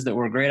businesses that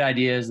were great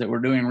ideas that were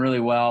doing really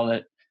well,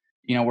 that,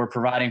 we're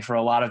providing for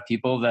a lot of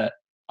people that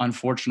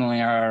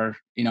unfortunately are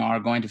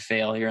going to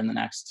fail here in the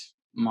next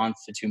month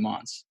to 2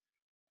 months.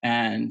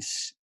 And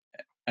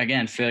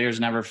again, failure is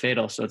never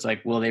fatal. So it's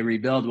like, will they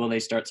rebuild? Will they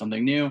start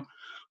something new?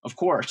 Of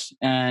course.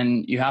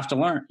 And you have to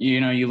learn,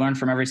 you learn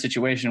from every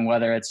situation,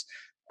 whether it's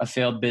a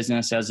failed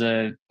business as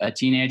a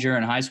teenager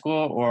in high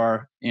school,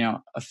 or,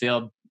 a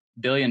failed $1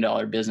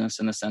 billion business,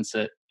 in the sense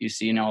that you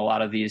see, a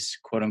lot of these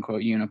quote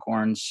unquote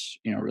unicorns,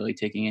 really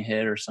taking a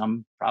hit, or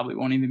some probably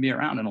won't even be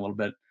around in a little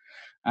bit.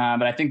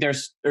 But I think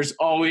there's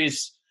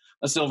always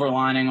a silver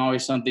lining,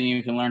 always something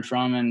you can learn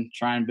from and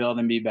try and build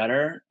and be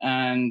better.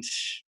 And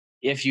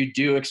if you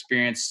do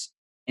experience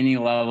any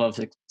level of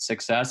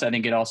success, I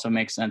think it also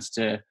makes sense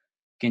to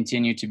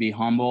continue to be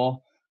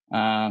humble,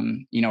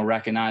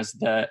 recognize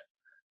that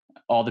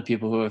all the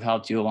people who have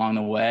helped you along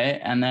the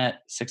way, and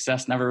that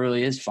success never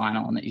really is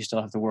final, and that you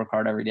still have to work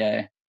hard every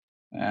day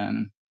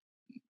and,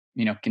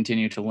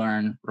 continue to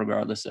learn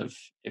regardless of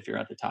if you're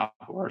at the top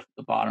or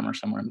the bottom or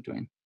somewhere in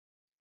between.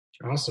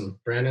 Awesome.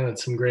 Brandon,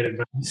 that's some great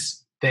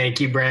advice. Thank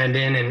you,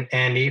 Brandon and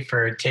Andy,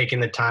 for taking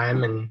the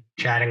time and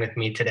chatting with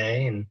me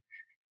today and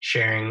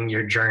sharing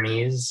your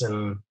journeys.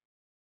 And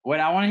wait,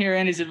 I want to hear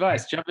Andy's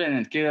advice. Jump in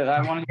and give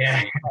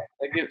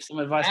some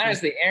advice.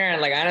 Honestly,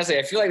 Aaron,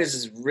 I feel like this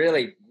is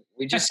really,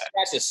 we just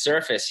scratched the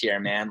surface here,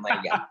 man.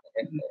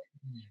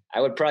 I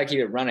would probably keep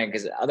it running,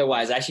 because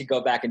otherwise I should go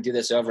back and do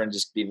this over and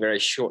just be very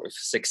short,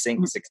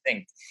 succinct.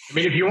 I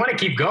mean, if you want to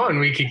keep going,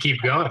 we could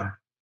keep going.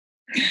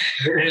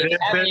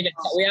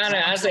 We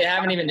honestly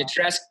haven't even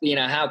addressed,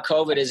 how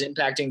COVID is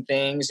impacting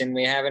things, and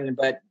we haven't.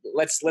 But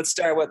let's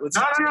start with.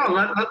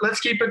 Let's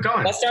keep it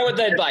going. Let's start with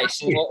the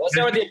advice. Let's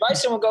start with the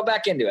advice, and we'll go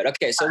back into it.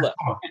 Okay, so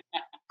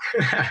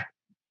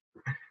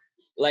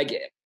look,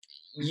 at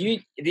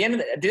the end of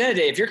the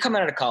day, if you're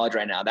coming out of college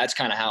right now, that's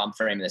kind of how I'm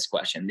framing this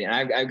question.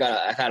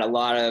 I've had a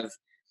lot of.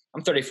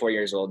 I'm 34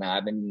 years old now.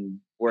 I've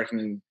been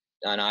working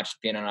on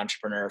being an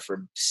entrepreneur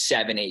for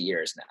 7-8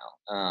 years now.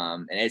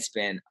 And it's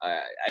been,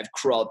 I've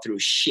crawled through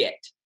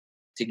shit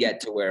to get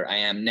to where I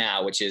am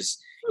now, which is,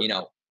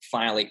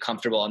 finally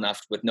comfortable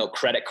enough with no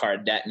credit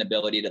card debt and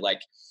ability to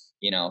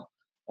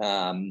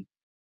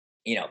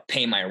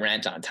pay my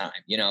rent on time,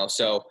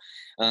 so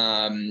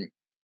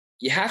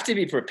you have to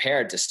be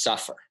prepared to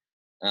suffer.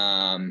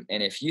 And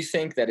if you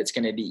think that it's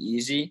going to be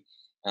easy,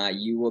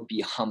 you will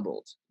be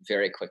humbled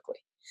very quickly.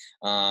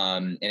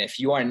 And if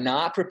you are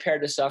not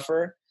prepared to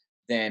suffer,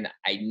 then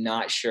I'm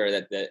not sure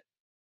that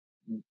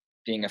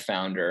being a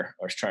founder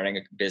or starting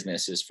a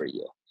business is for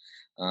you.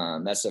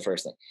 That's the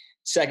first thing.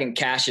 Second,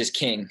 cash is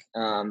king.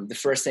 The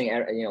first thing,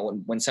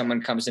 when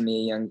someone comes to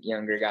me,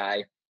 younger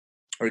guy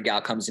or a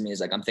gal comes to me, is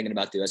like, I'm thinking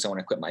about this. I want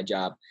to quit my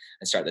job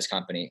and start this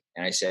company.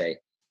 And I say,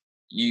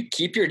 you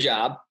keep your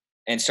job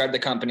and start the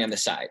company on the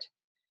side,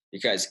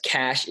 because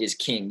cash is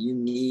king. You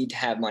need to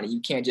have money.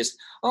 You can't just,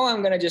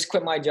 I'm going to just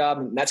quit my job.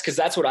 And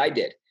that's what I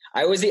did.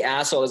 I was the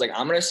asshole. I was like,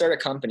 I'm going to start a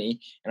company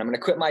and I'm going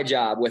to quit my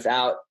job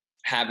without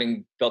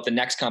having built the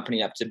next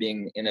company up to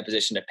being in a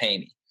position to pay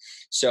me.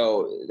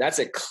 So that's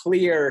a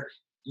clear,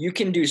 you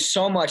can do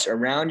so much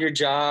around your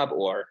job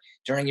or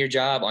during your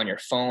job on your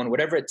phone,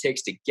 whatever it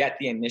takes to get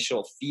the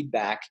initial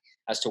feedback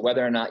as to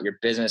whether or not your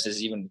business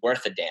is even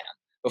worth a damn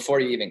before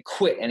you even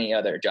quit any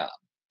other job.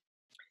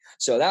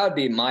 So that would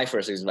be my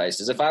first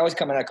advice, is if I was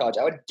coming out of college,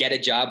 I would get a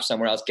job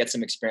somewhere else, get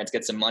some experience,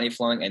 get some money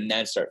flowing, and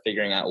then start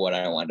figuring out what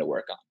I wanted to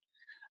work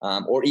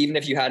on. Or even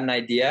if you had an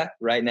idea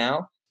right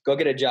now, go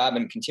get a job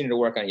and continue to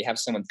work on it. You have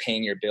someone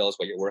paying your bills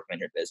while you're working on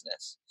your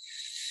business.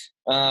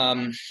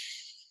 And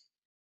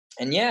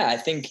yeah, I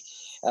think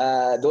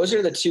those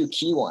are the two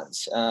key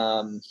ones.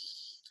 And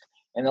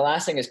the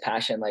last thing is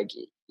passion. Like,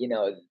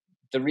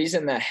 the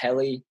reason that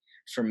Heli,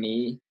 for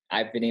me,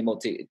 I've been able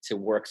to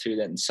work through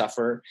that and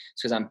suffer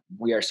is because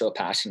we are so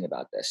passionate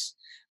about this.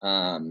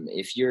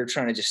 If you're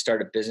trying to just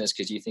start a business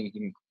because you think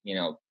you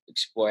can,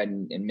 exploit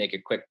and make a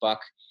quick buck,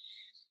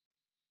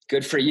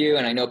 good for you.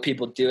 And I know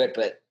people do it,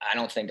 but I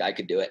don't think I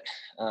could do it.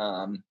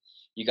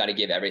 You got to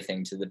give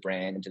everything to the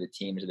brand and to the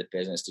team, to the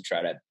business to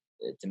try to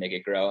make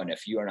it grow. And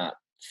if you are not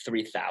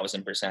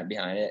 3,000%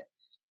 behind it,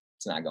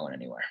 it's not going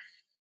anywhere.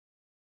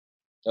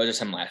 Those are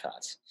some of my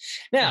thoughts.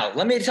 Now,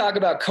 let me talk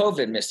about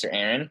COVID, Mr.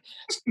 Aaron.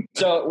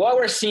 So what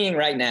we're seeing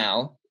right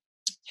now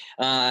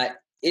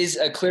is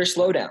a clear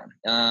slowdown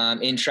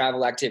in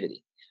travel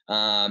activity.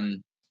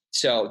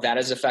 So that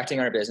is affecting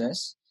our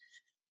business.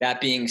 That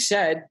being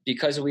said,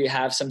 because we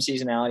have some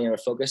seasonality and we're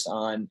focused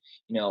on,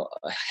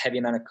 a heavy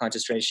amount of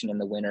concentration in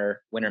the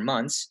winter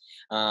months,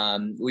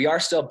 we are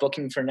still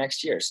booking for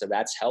next year. So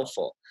that's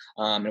helpful.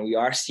 And we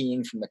are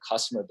seeing from the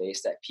customer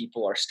base that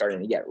people are starting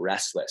to get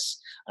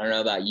restless. I don't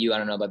know about you. I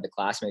don't know about the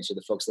classmates or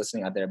the folks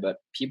listening out there, but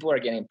people are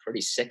getting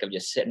pretty sick of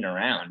just sitting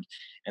around,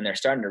 and they're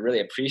starting to really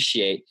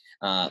appreciate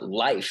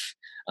life.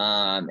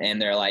 And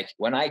they're like,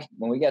 when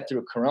we get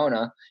through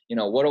Corona,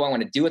 what do I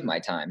want to do with my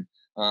time?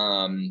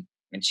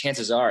 And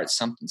chances are it's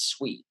something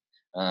sweet.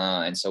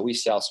 And so we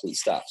sell sweet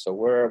stuff. So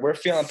we're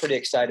feeling pretty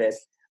excited.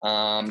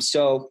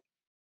 So,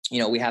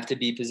 we have to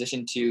be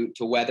positioned to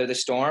weather the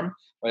storm,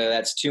 whether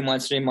that's 2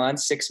 months, 3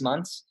 months, 6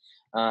 months.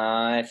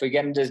 If we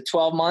get into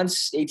 12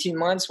 months, 18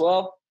 months,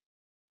 well,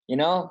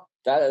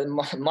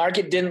 that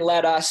market didn't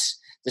let us,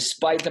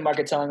 despite the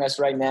market telling us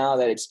right now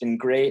that it's been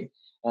great.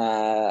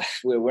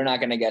 We're not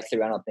going to get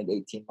through, I don't think,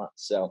 18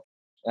 months. So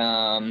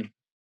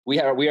we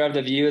are of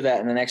the view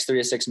that in the next 3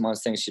 to 6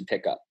 months, things should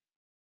pick up.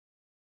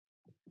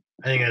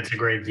 I think that's a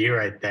great view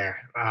right there.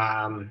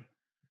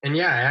 And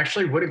yeah, I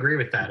actually would agree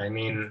with that. I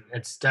mean,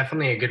 it's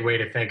definitely a good way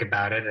to think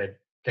about it. I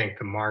think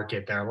the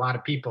market, there are a lot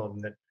of people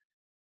that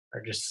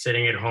are just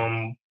sitting at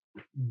home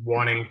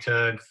wanting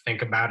to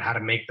think about how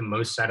to make the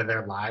most out of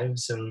their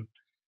lives. And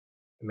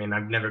I mean,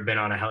 I've never been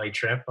on a heli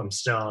trip. I'm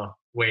still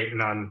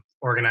waiting on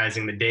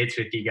organizing the dates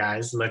with you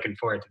guys. Looking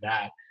forward to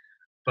that.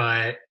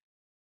 But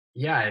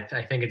yeah,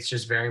 I think it's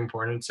just very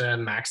important to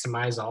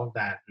maximize all of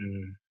that.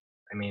 And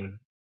I mean,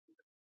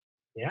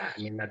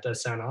 that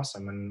does sound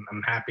awesome. And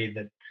I'm happy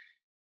that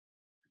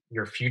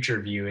your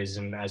future view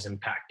isn't as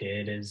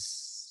impacted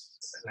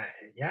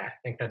I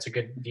think that's a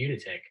good view to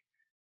take.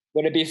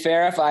 Would it be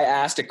fair if I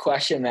asked a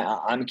question that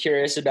I'm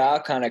curious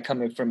about, kind of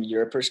coming from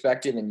your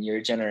perspective and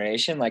your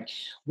generation? Like,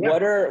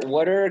 what are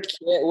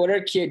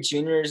kids,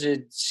 juniors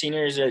and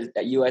seniors at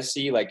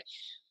USC, like,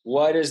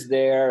 what is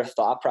their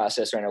thought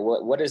process right now?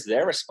 What is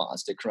their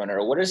response to Corona?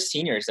 Or what are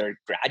seniors that are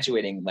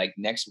graduating like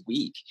next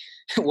week?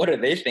 What are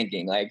they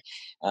thinking? Like,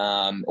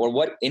 or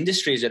what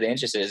industries are they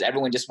interested in? Does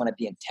everyone just want to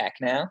be in tech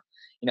now?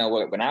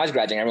 When I was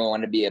graduating, everyone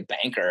wanted to be a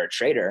banker or a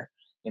trader.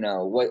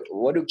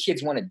 What do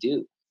kids want to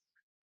do?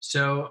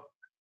 So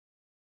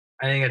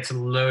I think it's a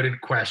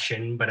loaded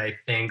question, but I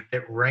think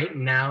that right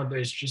now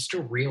there's just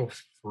a real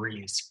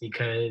freeze,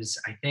 because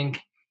I think,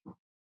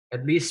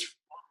 at least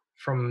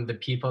from the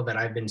people that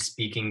I've been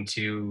speaking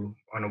to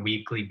on a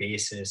weekly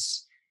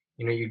basis,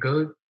 you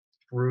go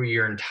through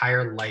your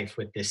entire life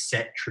with this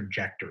set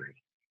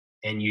trajectory,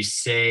 and you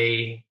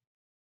say,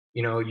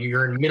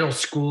 you're in middle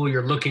school,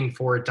 you're looking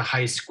forward to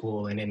high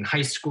school, and in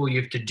high school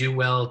you have to do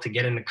well to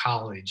get into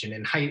college, and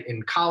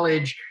in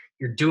college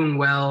you're doing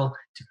well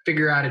to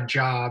figure out a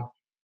job.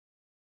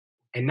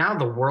 And now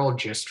the world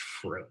just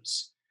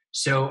froze.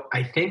 So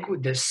I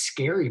think the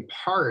scary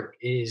part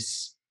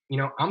is,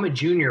 I'm a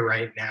junior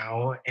right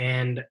now,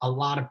 and a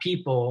lot of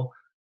people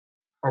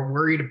are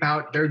worried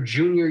about their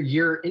junior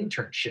year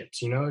internships,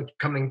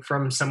 coming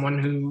from someone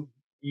who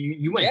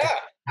you went to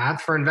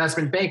have for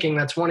investment banking.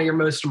 That's one of your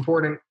most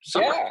important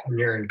subjects when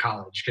you're in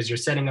college, because you're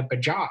setting up a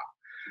job.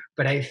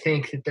 But I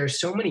think that there's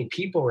so many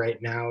people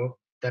right now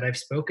that I've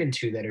spoken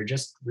to that are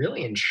just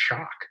really in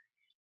shock.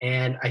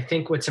 And I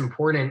think what's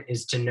important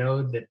is to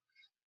know that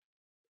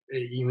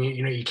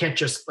you can't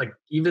just, like,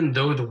 even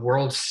though the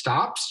world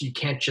stops, you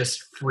can't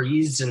just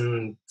freeze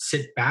and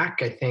sit back.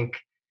 I think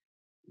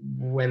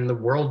when the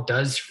world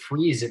does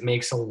freeze, it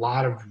makes a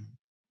lot of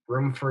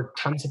room for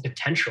tons of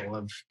potential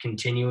of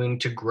continuing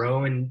to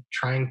grow and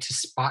trying to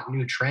spot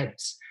new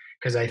trends,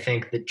 because I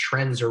think that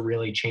trends are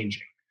really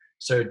changing.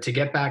 So to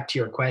get back to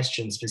your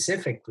question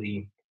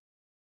specifically,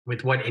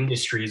 with what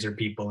industries are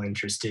people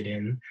interested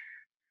in,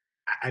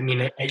 I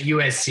mean, at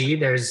USC,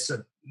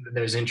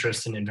 there's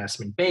interest in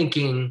investment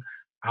banking,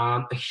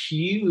 a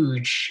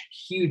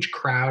huge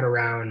crowd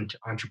around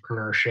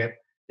entrepreneurship.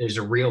 There's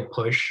a real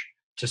push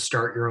to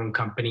start your own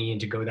company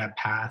and to go that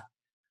path.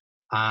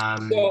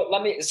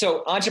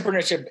 So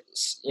entrepreneurship,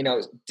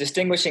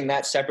 distinguishing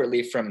that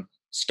separately from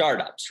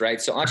startups,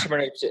 right? So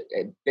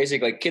entrepreneurship,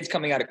 basically kids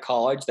coming out of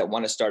college that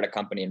want to start a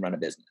company and run a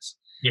business.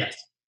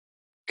 Yes.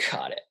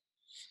 Got it.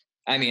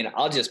 I mean,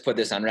 I'll just put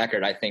this on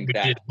record. I think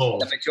that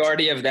the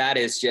majority of that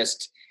is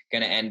just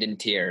going to end in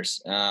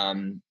tears.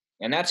 And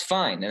that's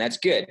fine. And that's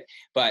good.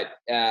 But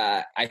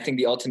I think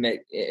the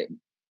ultimate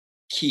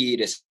key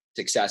to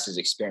success is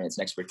experience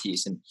and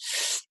expertise. And,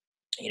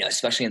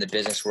 especially in the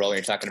business world, when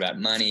you're talking about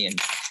money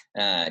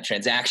and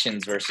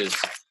transactions versus,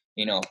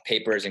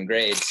 papers and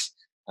grades,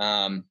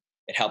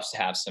 it helps to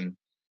have some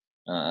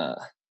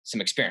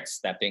experience.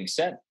 That being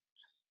said,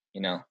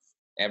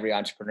 every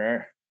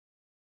entrepreneur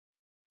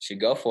should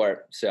go for it.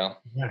 So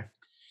yeah,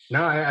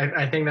 no,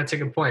 I think that's a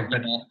good point.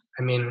 But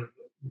I mean,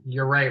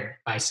 you're right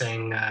by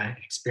saying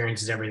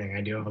experience is everything.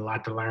 I do have a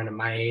lot to learn at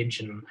my age,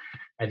 and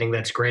I think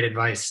that's great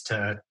advice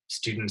to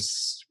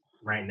students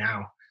right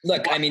now.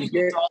 Look, I mean,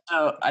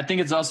 I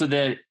think it's also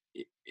that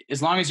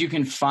as long as you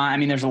can find, I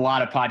mean, there's a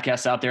lot of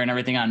podcasts out there and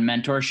everything on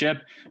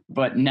mentorship,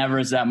 but never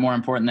is that more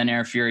important than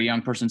if you're a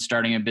young person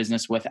starting a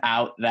business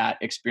without that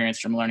experience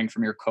from learning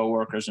from your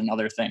coworkers and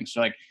other things. So,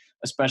 like,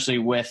 especially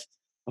with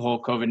the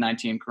whole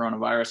COVID-19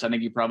 coronavirus, I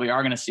think you probably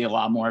are going to see a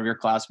lot more of your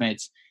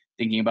classmates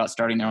thinking about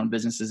starting their own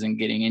businesses and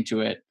getting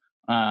into it.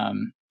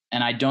 And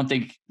I don't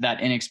think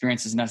that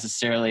inexperience is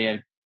necessarily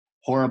a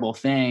horrible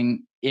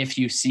thing if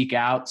you seek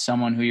out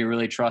someone who you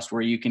really trust,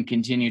 where you can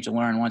continue to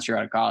learn once you're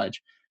out of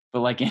college. But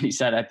like Andy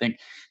said, I think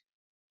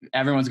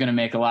everyone's going to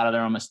make a lot of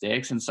their own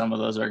mistakes, and some of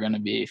those are going to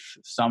be,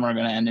 some are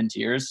going to end in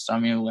tears,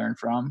 some you learn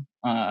from.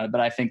 But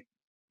I think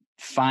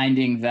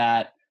finding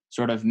that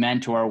sort of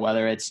mentor,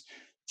 whether it's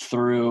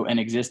through an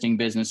existing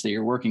business that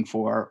you're working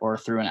for or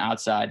through an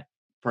outside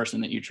person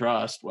that you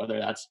trust, whether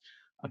that's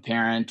a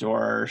parent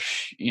or,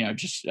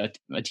 just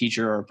a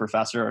teacher or a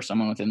professor or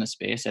someone within the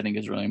space, I think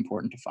is really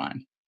important to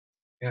find.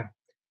 Yeah.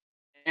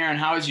 Aaron,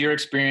 how is your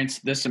experience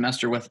this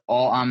semester with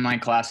all online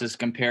classes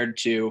compared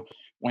to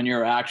when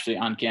you're actually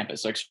on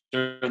campus? Like,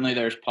 certainly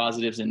there's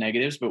positives and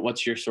negatives, but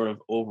what's your sort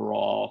of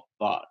overall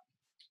thought?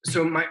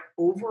 So my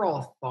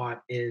overall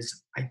thought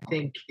is, I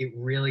think it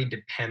really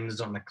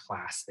depends on the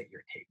class that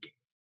you're taking.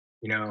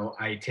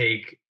 I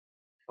take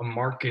a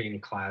marketing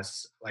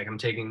class, like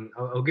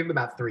I'll give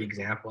about 3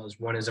 examples.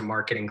 One is a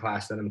marketing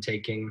class that I'm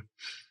taking.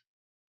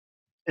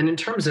 And in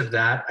terms of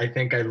that, I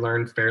think I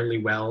learned fairly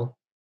well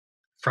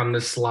from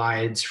the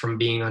slides, from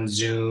being on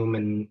Zoom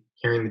and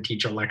hearing the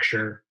teacher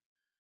lecture.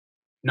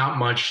 Not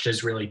much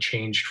has really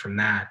changed from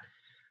that.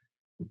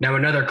 Now,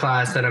 another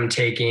class that I'm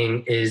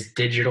taking is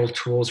digital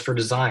tools for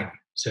design.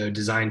 So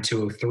Design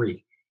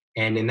 203.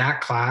 And in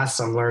that class,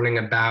 I'm learning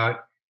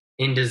about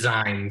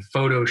InDesign,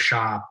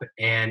 Photoshop,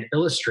 and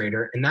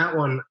Illustrator. And that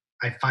one,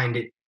 I find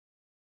it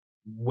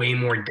way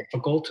more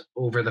difficult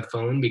over the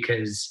phone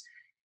because,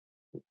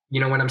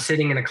 when I'm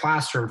sitting in a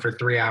classroom for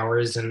 3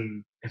 hours,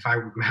 and if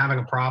I'm having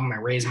a problem, I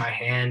raise my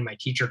hand, my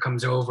teacher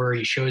comes over,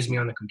 he shows me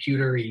on the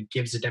computer, he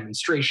gives a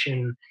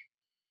demonstration.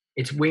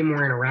 It's way more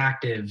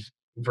interactive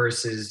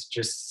versus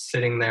just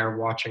sitting there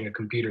watching a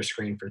computer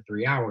screen for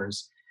 3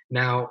 hours.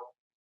 Now,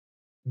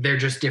 they're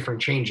just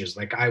different changes.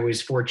 Like, I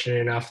was fortunate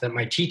enough that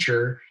my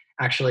teacher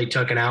actually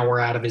took an hour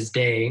out of his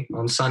day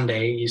on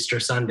Sunday, Easter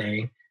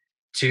Sunday,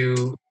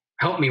 to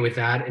help me with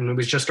that. And it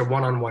was just a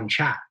one-on-one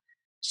chat.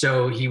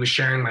 So he was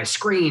sharing my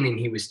screen and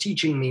he was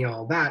teaching me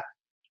all that.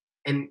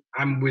 And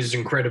I was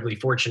incredibly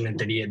fortunate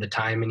that he had the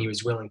time and he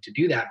was willing to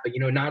do that. But,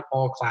 not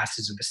all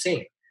classes are the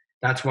same.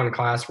 That's one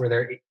class where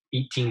there are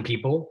 18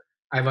 people.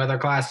 I have other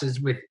classes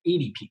with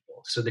 80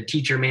 people. So the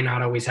teacher may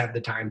not always have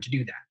the time to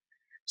do that.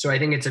 So I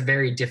think it's a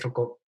very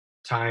difficult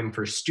time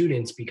for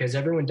students because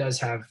everyone does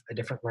have a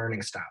different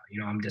learning style.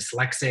 I'm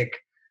dyslexic.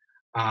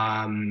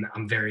 I'm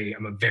a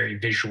very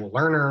visual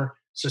learner.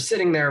 So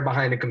sitting there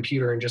behind a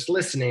computer and just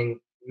listening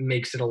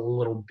makes it a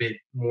little bit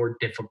more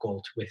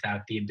difficult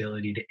without the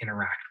ability to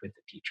interact with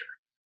the teacher.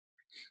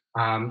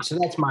 So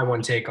that's my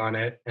one take on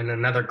it. And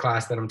another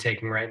class that I'm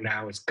taking right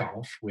now is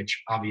golf,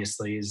 which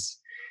obviously is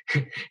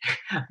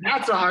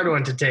that's a hard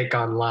one to take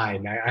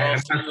online.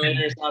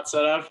 Simulator's not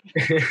set up.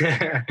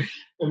 I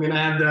mean,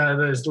 I have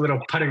this little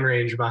putting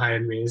range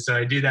behind me, so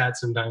I do that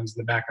sometimes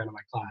in the background of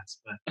my class.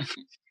 But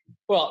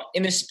well,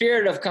 in the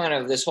spirit of kind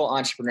of this whole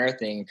entrepreneur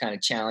thing, kind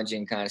of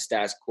challenging kind of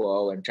status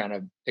quo and trying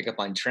to pick up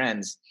on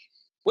trends,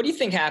 What do you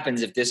think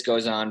happens if this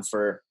goes on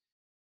for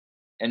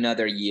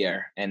another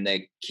year and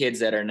the kids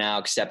that are now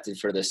accepted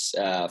for this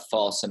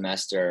fall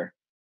semester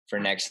for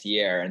next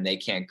year and they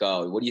can't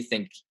go? What do you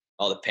think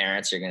all the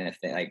parents are going to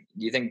think? Like,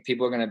 do you think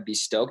people are going to be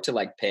stoked to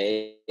like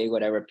pay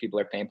whatever people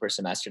are paying per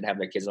semester to have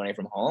their kids learning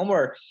from home?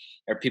 Or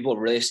are people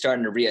really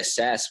starting to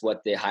reassess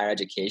what the higher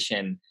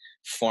education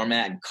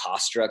format and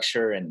cost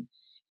structure and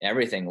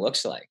everything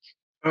looks like?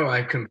 Oh,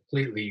 I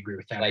completely agree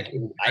with that. Like,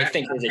 I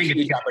think there's a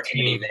huge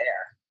opportunity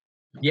there.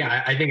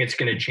 Yeah, I think it's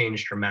going to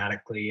change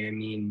dramatically. I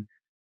mean,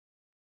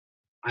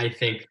 I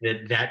think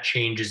that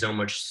change is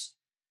almost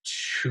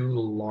too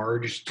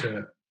large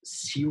to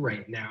see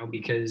right now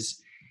because,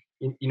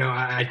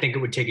 I think it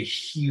would take a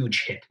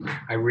huge hit.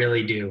 I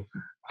really do.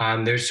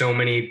 There's so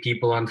many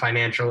people on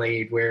financial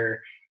aid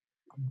where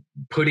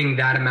putting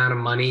that amount of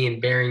money and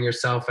burying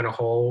yourself in a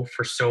hole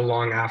for so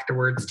long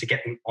afterwards to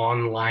get an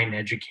online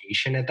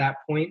education at that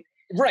point.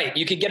 Right.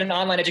 You could get an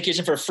online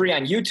education for free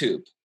on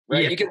YouTube.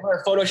 Right. Yeah. You can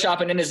learn Photoshop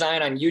and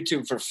InDesign on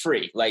YouTube for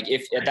free. Like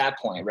if at that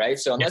point, right.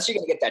 So unless you're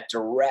going to get that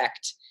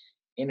direct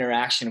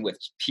interaction with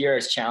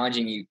peers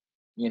challenging you,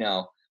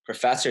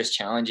 professors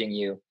challenging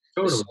you,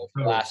 totally.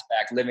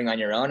 Aspect, living on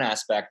your own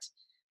aspect.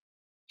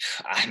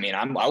 I mean,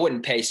 I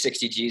wouldn't pay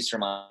 60 G's for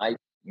my,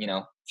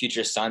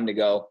 future son to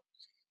go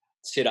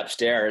sit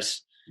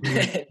upstairs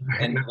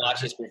and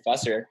watch his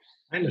professor.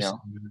 I understand.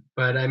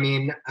 But I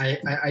mean,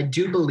 I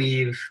do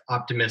believe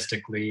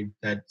optimistically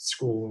that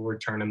school will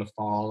return in the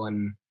fall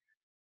and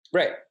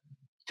right,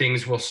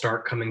 things will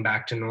start coming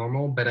back to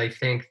normal. But I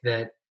think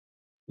that,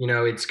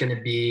 it's going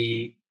to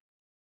be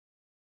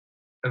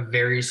a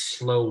very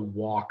slow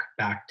walk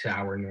back to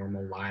our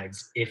normal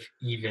lives, if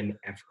even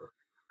ever.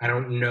 I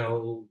don't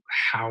know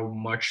how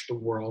much the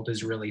world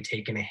has really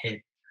taken a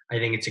hit. I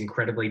think it's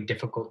incredibly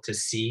difficult to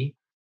see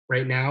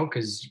right now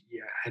because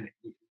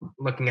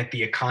looking at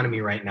the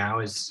economy right now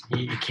is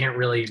you can't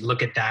really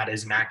look at that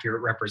as an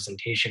accurate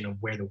representation of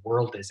where the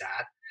world is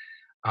at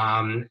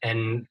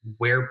and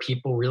where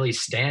people really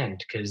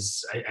stand.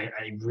 Because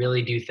I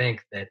really do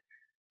think that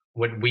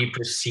what we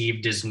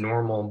perceived as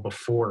normal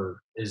before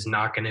is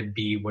not going to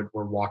be what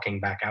we're walking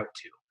back out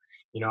to.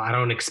 I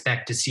don't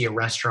expect to see a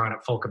restaurant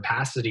at full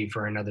capacity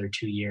for another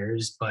 2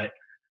 years, but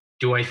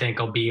do I think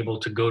I'll be able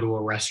to go to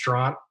a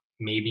restaurant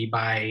maybe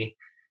by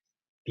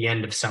the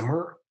end of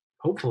summer?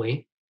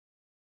 Hopefully.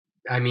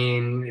 I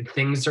mean,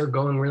 things are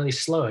going really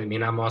slow. I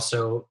mean, I'm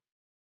also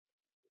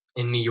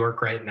in New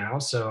York right now,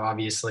 so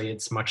obviously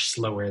it's much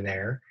slower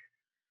there.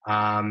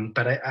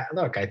 But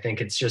I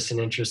think it's just an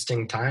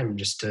interesting time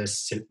just to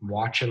sit,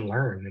 watch, and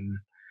learn. And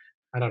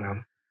I don't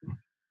know.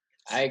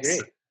 I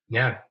agree.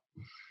 Yeah.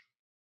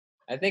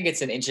 I think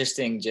it's an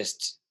interesting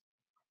just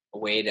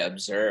way to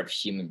observe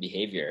human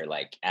behavior,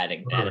 like at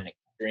an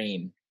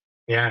extreme.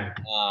 Yeah.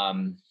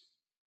 And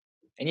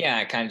yeah,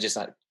 I kind of just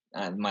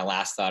my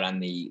last thought on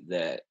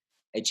the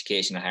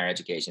education, higher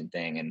education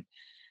thing. And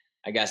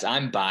I guess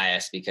I'm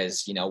biased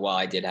because, while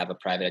I did have a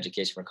private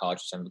education for college,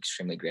 which I'm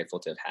extremely grateful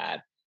to have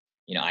had,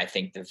 I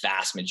think the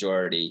vast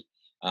majority,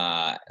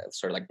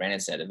 sort of like Brandon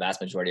said, the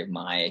vast majority of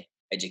my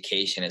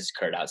education has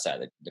occurred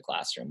outside the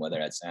classroom, whether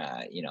it's,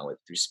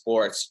 through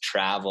sports,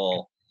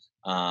 travel,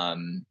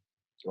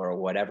 or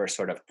whatever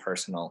sort of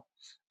personal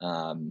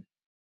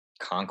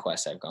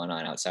conquests I've gone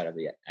on outside of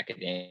the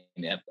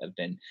academia have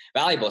been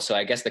valuable. So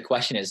I guess the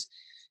question is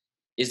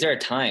there a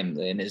time,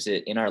 and is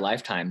it in our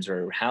lifetimes,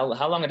 or how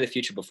long into the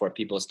future before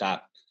people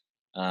stop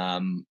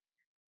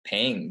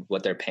paying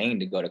what they're paying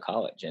to go to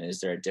college? And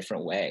is there a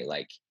different way?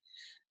 Like,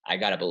 I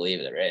got to believe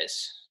there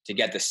is, to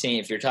get the same,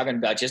 if you're talking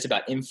about just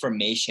about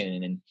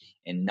information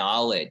and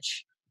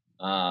knowledge,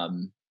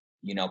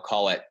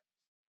 call it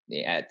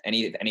at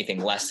anything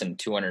less than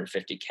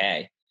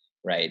 250K,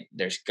 right?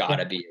 There's got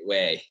to be a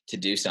way to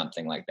do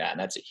something like that. And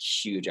that's a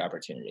huge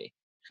opportunity.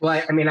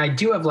 Well, I mean, I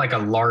do have like a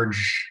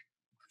large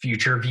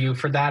future view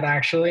for that,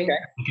 actually. Okay.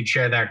 You could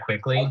share that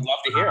quickly. I'd love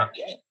to hear it.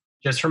 Yeah.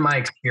 Just from my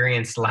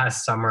experience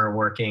last summer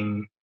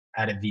working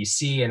at a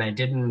VC, and I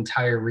did an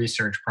entire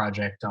research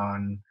project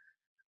on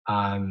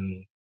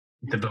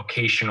the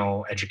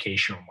vocational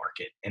educational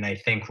market. And I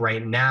think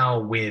right now,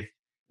 with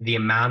the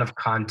amount of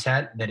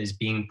content that is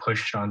being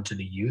pushed onto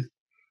the youth,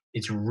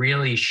 it's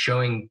really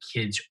showing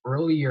kids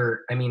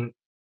earlier. I mean,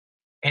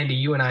 Andy,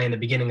 you and I in the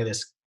beginning of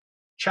this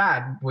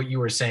chat, what you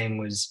were saying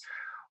was,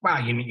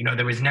 wow,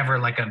 there was never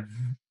like a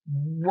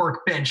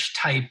workbench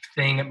type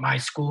thing at my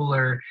school,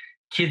 or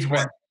kids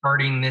weren't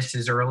starting this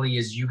as early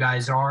as you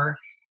guys are.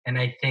 And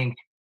I think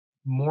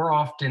more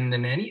often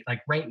than any,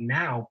 like right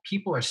now,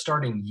 people are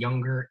starting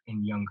younger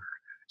and younger.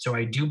 So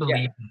I do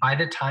believe by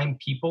the time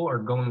people are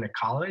going to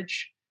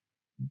college,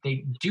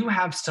 they do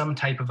have some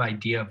type of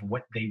idea of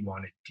what they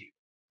want to do.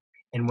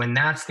 And when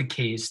that's the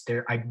case,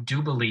 I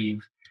do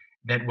believe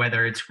that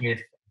whether it's with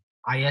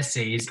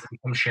ISAs,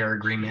 income share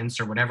agreements,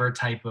 or whatever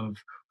type of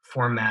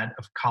format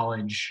of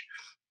college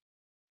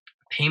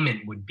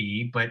payment would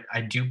be, but I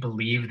do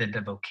believe that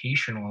the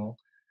vocational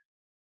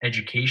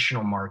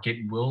educational market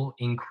will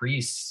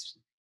increase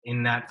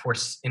in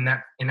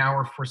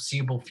our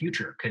foreseeable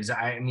future. Because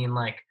I mean,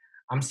 like,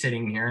 I'm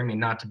sitting here. I mean,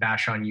 not to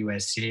bash on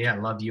USC. I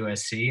love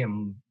USC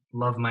and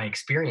love my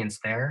experience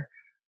there.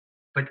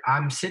 But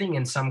I'm sitting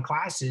in some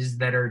classes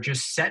that are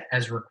just set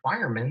as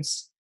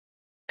requirements.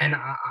 And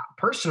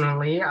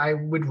personally, I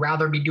would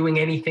rather be doing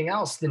anything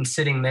else than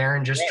sitting there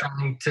and just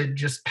trying to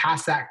just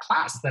pass that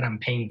class that I'm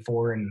paying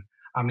for. And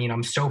I mean,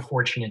 I'm so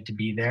fortunate to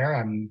be there.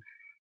 I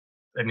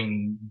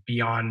mean,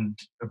 beyond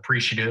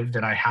appreciative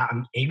that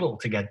I'm able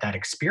to get that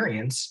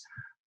experience.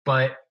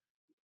 But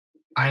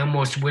I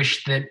almost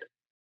wish that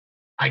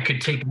I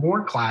could take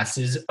more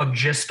classes of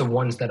just the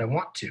ones that I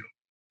want to.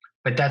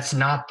 But that's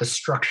not the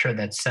structure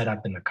that's set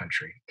up in the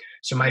country.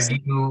 So my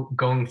view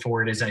going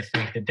forward is I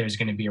think that there's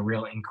going to be a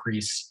real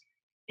increase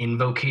in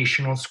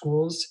vocational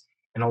schools,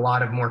 and a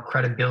lot of more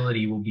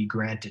credibility will be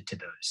granted to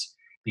those.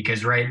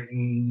 Because right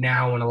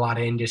now in a lot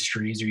of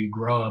industries, or you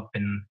grow up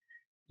and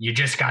you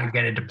just got to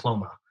get a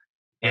diploma.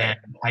 And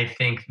I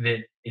think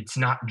that it's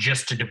not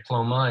just a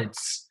diploma.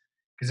 It's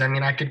because, I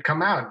mean, I could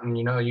come out and,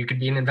 you could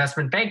be an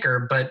investment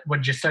banker, but what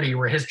did you study? You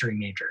were a history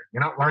major.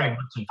 You're not learning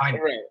books and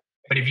finance.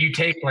 But if you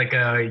take like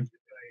a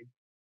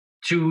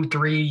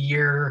 2-3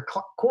 year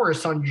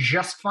course on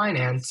just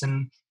finance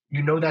and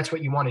that's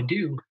what you want to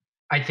do,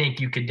 I think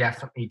you could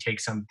definitely take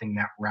something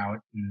that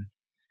route. And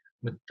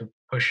with the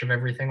push of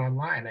everything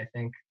online, I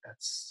think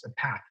that's a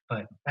path.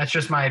 But that's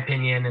just my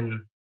opinion.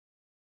 And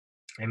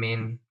I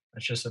mean,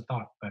 that's just a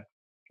thought. But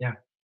yeah.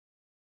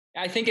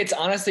 I think it's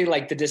honestly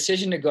like the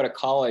decision to go to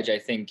college. I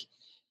think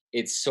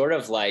it's sort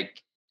of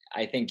like,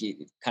 I think it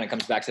kind of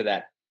comes back to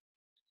that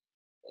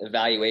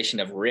evaluation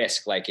of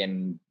risk, like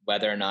in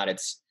whether or not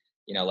it's,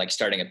 like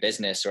starting a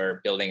business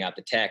or building out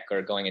the tech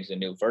or going into a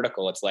new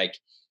vertical. It's like,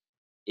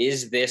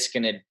 is this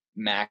going to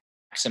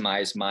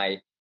maximize my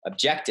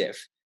objective?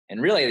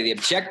 And really the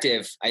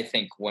objective, I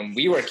think when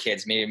we were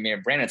kids, maybe me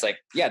and Brandon, it's like,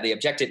 yeah, the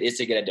objective is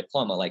to get a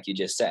diploma, like you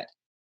just said.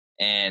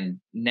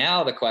 And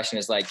now the question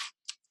is like,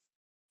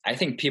 I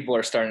think people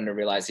are starting to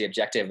realize the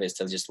objective is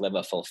to just live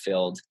a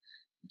fulfilled,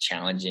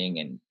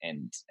 challenging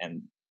and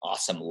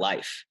awesome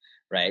life,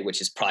 right?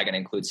 Which is probably going to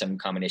include some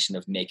combination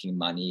of making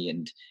money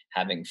and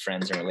having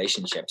friends and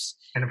relationships.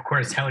 And of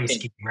course, heli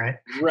skiing, right?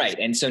 Right.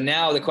 And so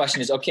now the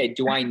question is, okay,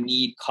 do I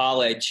need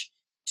college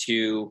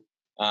to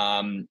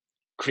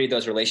create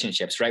those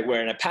relationships, right?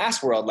 Where in a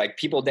past world, like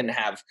people didn't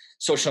have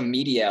social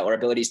media or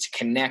abilities to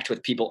connect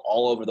with people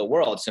all over the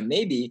world. So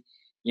maybe,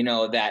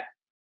 that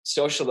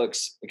social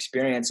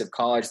experience of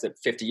college that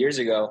 50 years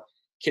ago,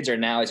 kids are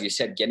now, as you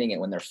said, getting it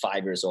when they're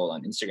 5 years old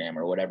on Instagram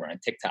or whatever, on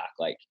TikTok.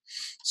 Like,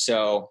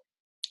 so,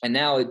 and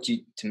now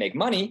to make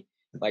money,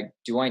 like,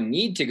 do I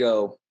need to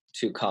go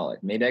to college?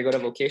 Maybe I go to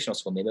vocational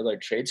school, maybe I go to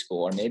trade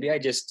school, or maybe I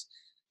just,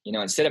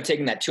 instead of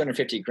taking that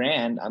 250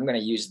 grand, I'm going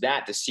to use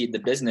that to seed the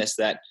business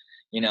that,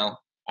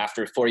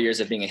 after 4 years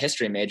of being a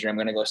history major, I'm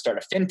going to go start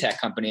a fintech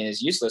company and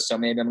it's useless. So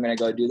maybe I'm going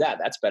to go do that.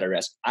 That's better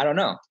risk. I don't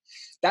know.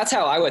 That's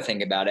how I would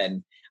think about it.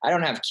 And I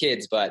don't have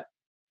kids, but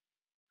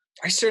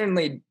I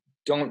certainly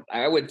don't.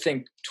 I would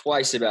think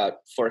twice about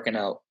forking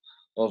out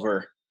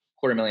over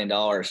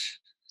 $250,000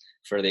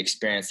 for the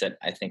experience that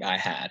I think I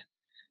had.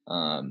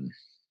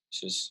 It's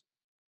just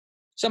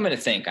something to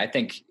think. I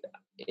think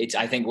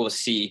we'll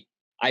see,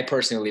 I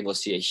personally will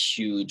see a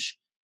huge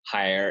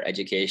higher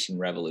education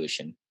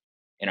revolution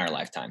in our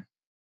lifetime.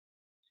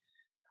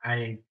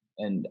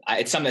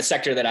 It's a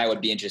sector that I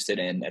would be interested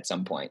in at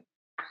some point,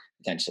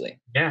 potentially.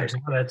 Yeah,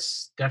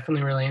 that's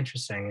definitely really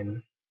interesting.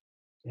 And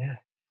yeah,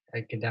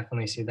 I could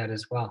definitely see that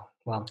as well.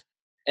 Well,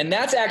 and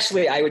that's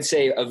actually, I would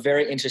say, a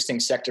very interesting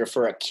sector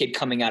for a kid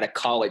coming out of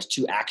college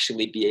to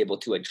actually be able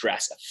to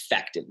address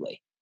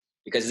effectively,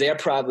 because they're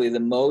probably the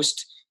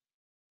most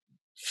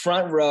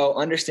front row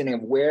understanding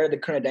of where the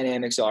current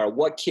dynamics are,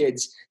 what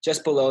kids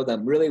just below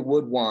them really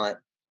would want,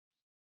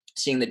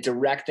 seeing the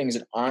direct things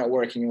that aren't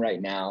working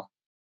right now.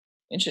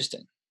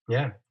 Interesting.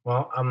 Yeah.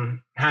 Well,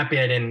 I'm happy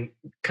I didn't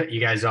cut you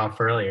guys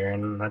off earlier,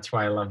 and that's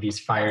why I love these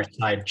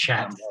fireside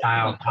chat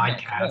style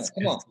podcasts.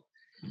 Come on.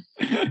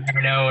 You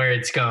never know where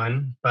it's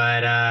going,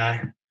 but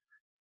I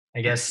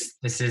guess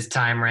this is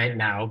time right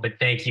now. But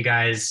thank you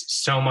guys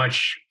so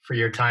much for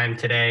your time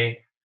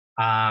today.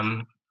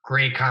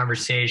 Great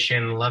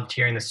conversation. Loved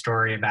hearing the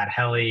story about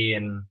Heli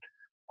and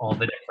all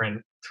the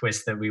different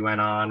twists that we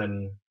went on,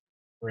 and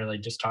really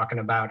just talking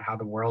about how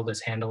the world is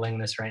handling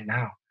this right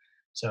now.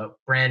 So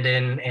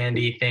Brandon,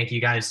 Andy, thank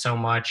you guys so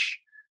much.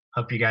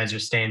 Hope you guys are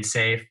staying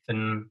safe,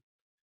 and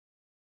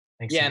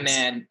thanks. Yeah,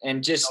 man.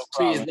 And just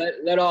please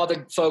let all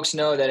the folks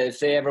know that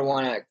if they ever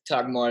want to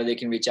talk more, they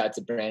can reach out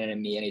to Brandon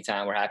and me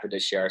anytime. We're happy to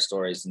share our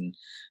stories and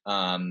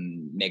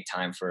make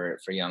time for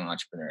young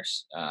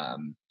entrepreneurs.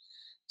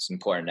 It's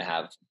important to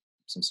have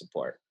some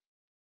support.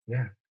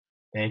 Yeah.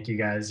 Thank you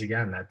guys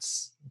again.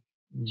 That's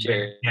a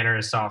very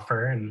generous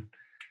offer. And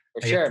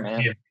for sure,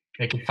 man.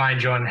 They can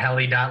find you on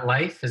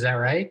heli.life. Is that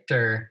right?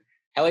 Or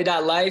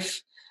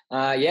heli.life.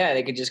 Yeah,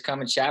 they could just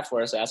come and chat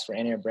for us. Ask for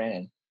Andy or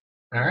Brandon.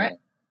 All right.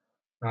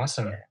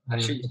 Awesome.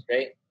 Yeah,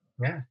 great.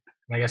 Yeah.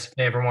 I guess if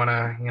they ever want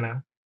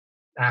to,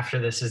 after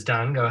this is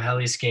done, go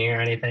heli skiing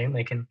or anything,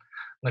 they can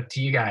Look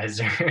to you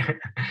guys.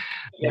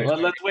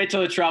 Let's wait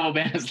till the travel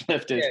ban is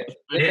lifted.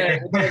 Yeah,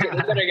 we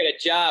better get a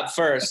job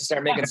first and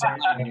start making some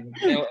money, and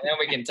then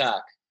we can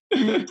talk.